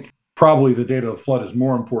I think probably the date of the flood is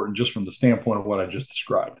more important just from the standpoint of what I just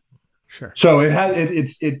described. Sure. So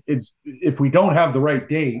it's if we don't have the right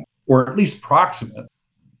date, or at least proximate,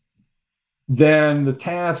 then the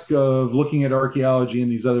task of looking at archaeology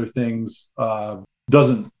and these other things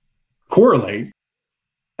doesn't correlate.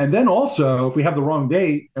 And then also, if we have the wrong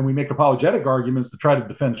date and we make apologetic arguments to try to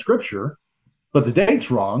defend Scripture, but the date's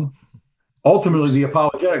wrong, ultimately the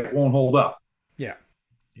apologetic won't hold up. Yeah.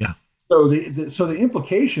 Yeah. So the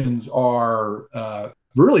implications are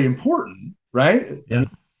really important, right? Yeah.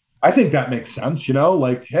 I think that makes sense,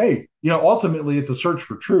 hey, ultimately it's a search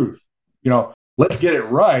for truth. Let's get it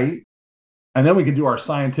right. And then we can do our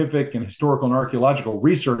scientific and historical and archaeological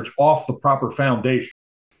research off the proper foundation.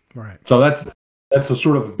 Right. So that's a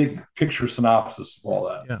sort of a big picture synopsis of all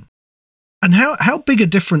that. Yeah. And how big a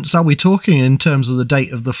difference are we talking in terms of the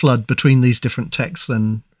date of the flood between these different texts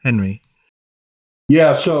then, Henry?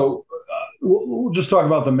 Yeah, so we'll just talk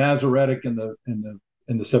about the Masoretic and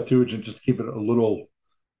the Septuagint just to keep it a little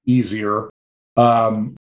easier.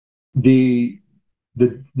 The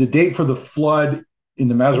date for the flood in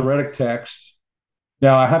the Masoretic text.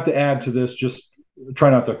 Now I have to add to this, just try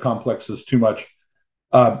not to complex this too much.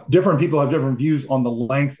 Different people have different views on the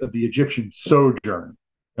length of the Egyptian sojourn.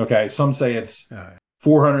 Okay, some say it's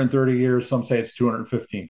 430 years, some say it's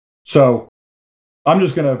 215. So I'm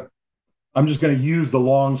just gonna use the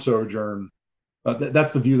long sojourn.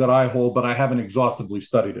 That's the view that I hold, but I haven't exhaustively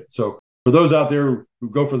studied it. So for those out there who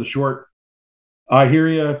go for the short, I hear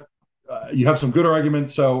you. You have some good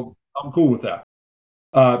arguments, so I'm cool with that.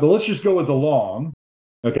 But let's just go with the long.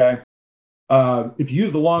 Okay. If you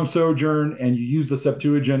use the long sojourn and you use the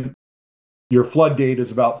Septuagint, your flood date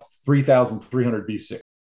is about 3,300 BC,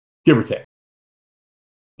 give or take.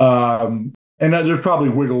 And there's probably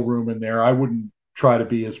wiggle room in there. I wouldn't try to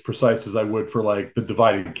be as precise as I would for like the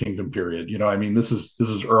divided kingdom period. This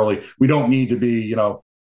is early. We don't need to be,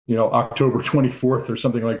 October 24th or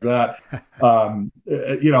something like that.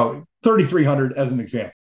 3,300 as an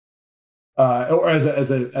example, or as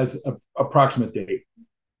a approximate date.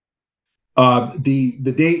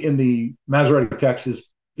 The date in the Masoretic text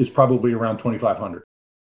is probably around 2,500.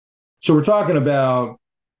 So we're talking about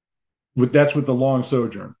that's with the long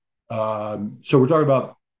sojourn. So we're talking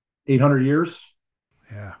about 800 years.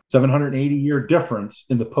 Yeah. 780-year difference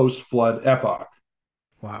in the post-flood epoch.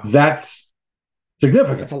 Wow. That's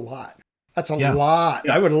significant. That's a lot. That's a lot.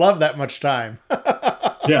 Yeah. I would love that much time.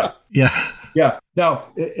 Yeah. Yeah. Yeah. Now,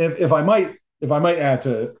 if I might add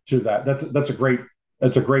to that,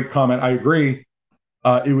 that's a great comment. I agree.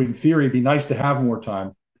 It would, in theory, be nice to have more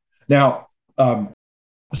time. Now,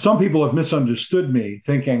 some people have misunderstood me,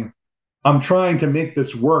 thinking I'm trying to make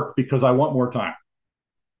this work because I want more time.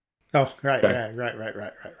 Oh, right.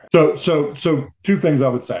 So two things I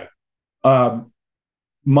would say.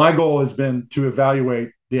 My goal has been to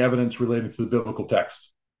evaluate the evidence related to the biblical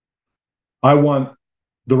text. I want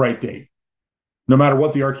the right date, no matter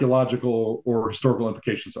what the archaeological or historical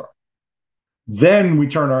implications are. Then we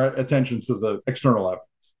turn our attention to the external evidence.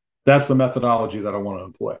 That's the methodology that I want to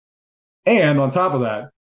employ. And on top of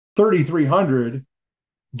that, 3,300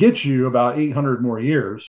 gets you about 800 more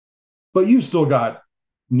years, but you still got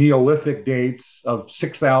Neolithic dates of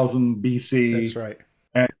 6,000 BC. That's right.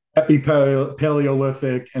 And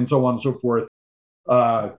Epipaleolithic and so on and so forth.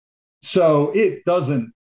 So it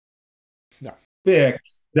doesn't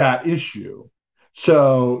fix that issue.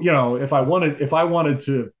 So, if I wanted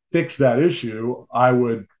to fix that issue, I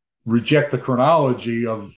would reject the chronology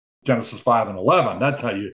of Genesis 5 and 11. That's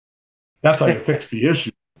how you fix the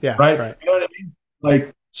issue. Yeah. Right. You know what I mean?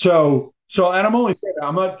 Like, so, and I'm only saying that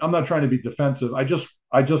I'm not trying to be defensive. I just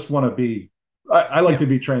want to be, I like to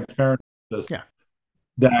be transparent with this. Yeah.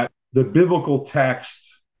 That the biblical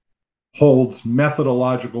text holds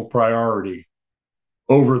methodological priority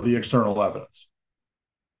over the external evidence.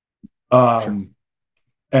 Sure.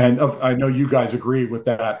 And I know you guys agree with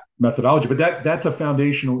that methodology, but that's a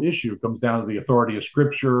foundational issue. It comes down to the authority of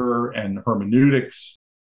Scripture and hermeneutics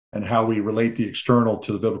and how we relate the external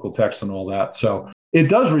to the biblical text and all that. So it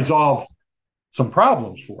does resolve some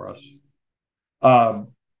problems for us.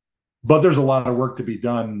 But there's a lot of work to be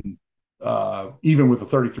done, even with the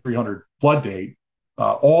 3,300 flood date.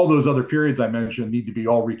 All those other periods I mentioned need to be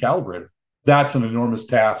all recalibrated. That's an enormous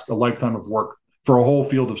task, a lifetime of work for a whole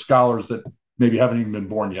field of scholars that maybe haven't even been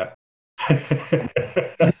born yet.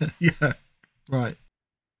 Yeah, right.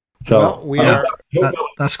 So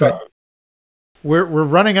that's great. We're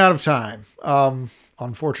running out of time,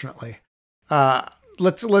 unfortunately.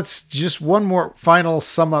 Let's just one more final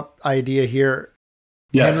sum up idea here.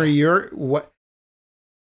 Yes. Henry,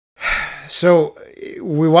 so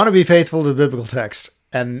we want to be faithful to the biblical text,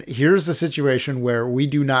 and here's the situation where we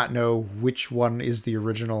do not know which one is the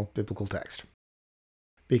original biblical text,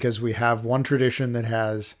 because we have one tradition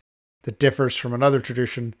that differs from another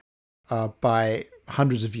tradition by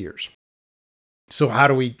hundreds of years. So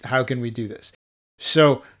how can we do this?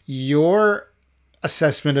 So your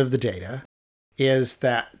assessment of the data is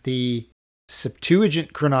that the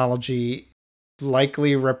Septuagint chronology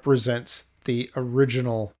likely represents the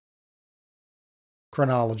original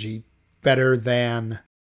chronology better than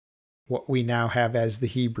what we now have as the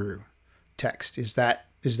Hebrew text. Is that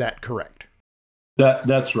correct?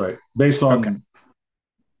 That's right. Based on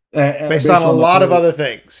based on a lot of other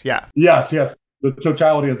things. Yeah. Yes. The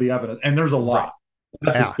totality of the evidence, and there's a lot.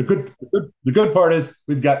 Right. The good part is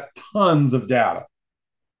we've got tons of data.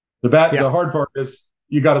 The hard part is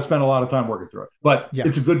you got to spend a lot of time working through it. But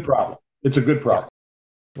it's a good problem. It's a good problem.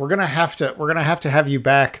 Yeah. We're gonna have to have you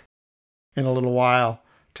back in a little while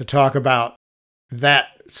to talk about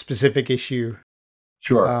that specific issue.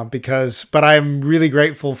 Sure. But I'm really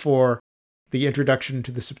grateful for the introduction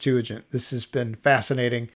to the Septuagint. This has been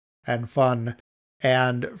fascinating and fun.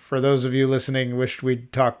 And for those of you listening, wished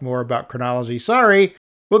we'd talk more about chronology. Sorry,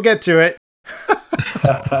 we'll get to it.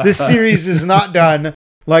 This series is not done.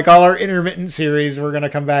 Like all our intermittent series, we're going to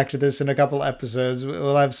come back to this in a couple episodes.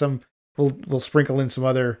 We'll have we'll sprinkle in some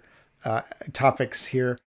other topics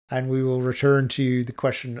here, and we will return to the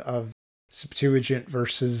question of Septuagint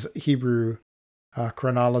versus Hebrew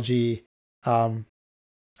chronology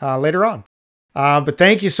later on. But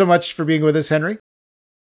thank you so much for being with us, Henry.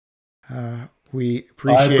 We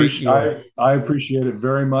appreciate you. I appreciate it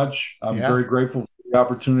very much. I'm very grateful for the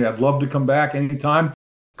opportunity. I'd love to come back anytime.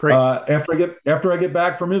 Great. After I get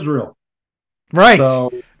back from Israel. Right.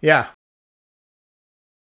 So, yeah.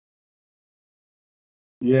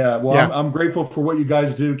 Yeah. Well, I'm grateful for what you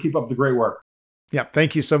guys do. Keep up the great work. Yeah.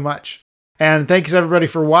 Thank you so much. And thanks everybody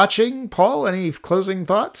for watching. Paul, any closing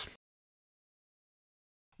thoughts?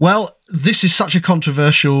 Well, this is such a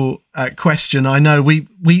controversial question. I know we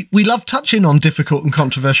love touching on difficult and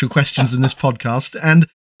controversial questions in this podcast. And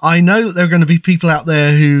I know that there are going to be people out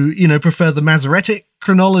there who, prefer the Masoretic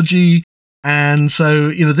chronology. And so,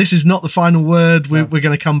 this is not the final word. We're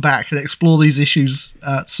going to come back and explore these issues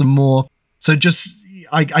some more. So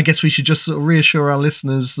I guess we should just sort of reassure our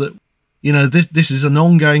listeners that, this is an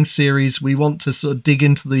ongoing series. We want to sort of dig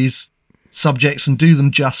into these subjects and do them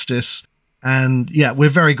justice. And we're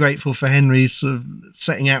very grateful for Henry sort of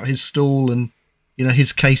setting out his stall and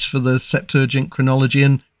his case for the Septuagint chronology,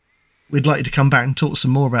 and we'd like you to come back and talk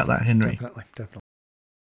some more about that, Henry. Definitely.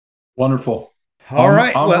 Wonderful. All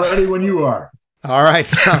right. I'm ready when you are. All right.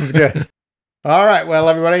 Sounds good. All right. Well,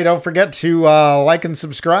 everybody, don't forget to like and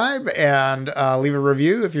subscribe and leave a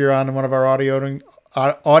review if you're on one of our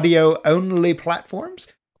audio-only platforms.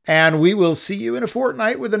 And we will see you in a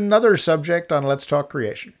fortnight with another subject on Let's Talk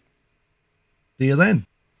Creation. See you then.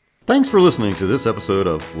 Thanks for listening to this episode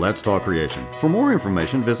of Let's Talk Creation. For more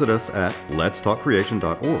information, visit us at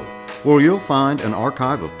letstalkcreation.org, where you'll find an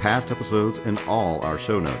archive of past episodes and all our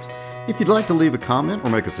show notes. If you'd like to leave a comment or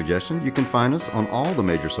make a suggestion, you can find us on all the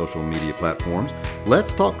major social media platforms.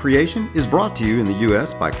 Let's Talk Creation is brought to you in the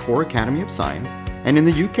U.S. by Core Academy of Science and in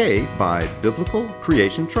the U.K. by Biblical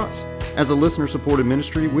Creation Trust. As a listener-supported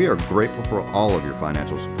ministry, we are grateful for all of your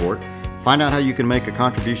financial support. Find out how you can make a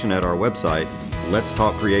contribution at our website,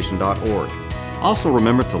 letstalkcreation.org. Also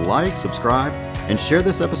remember to like, subscribe, and share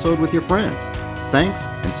this episode with your friends. Thanks,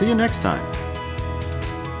 and see you next time.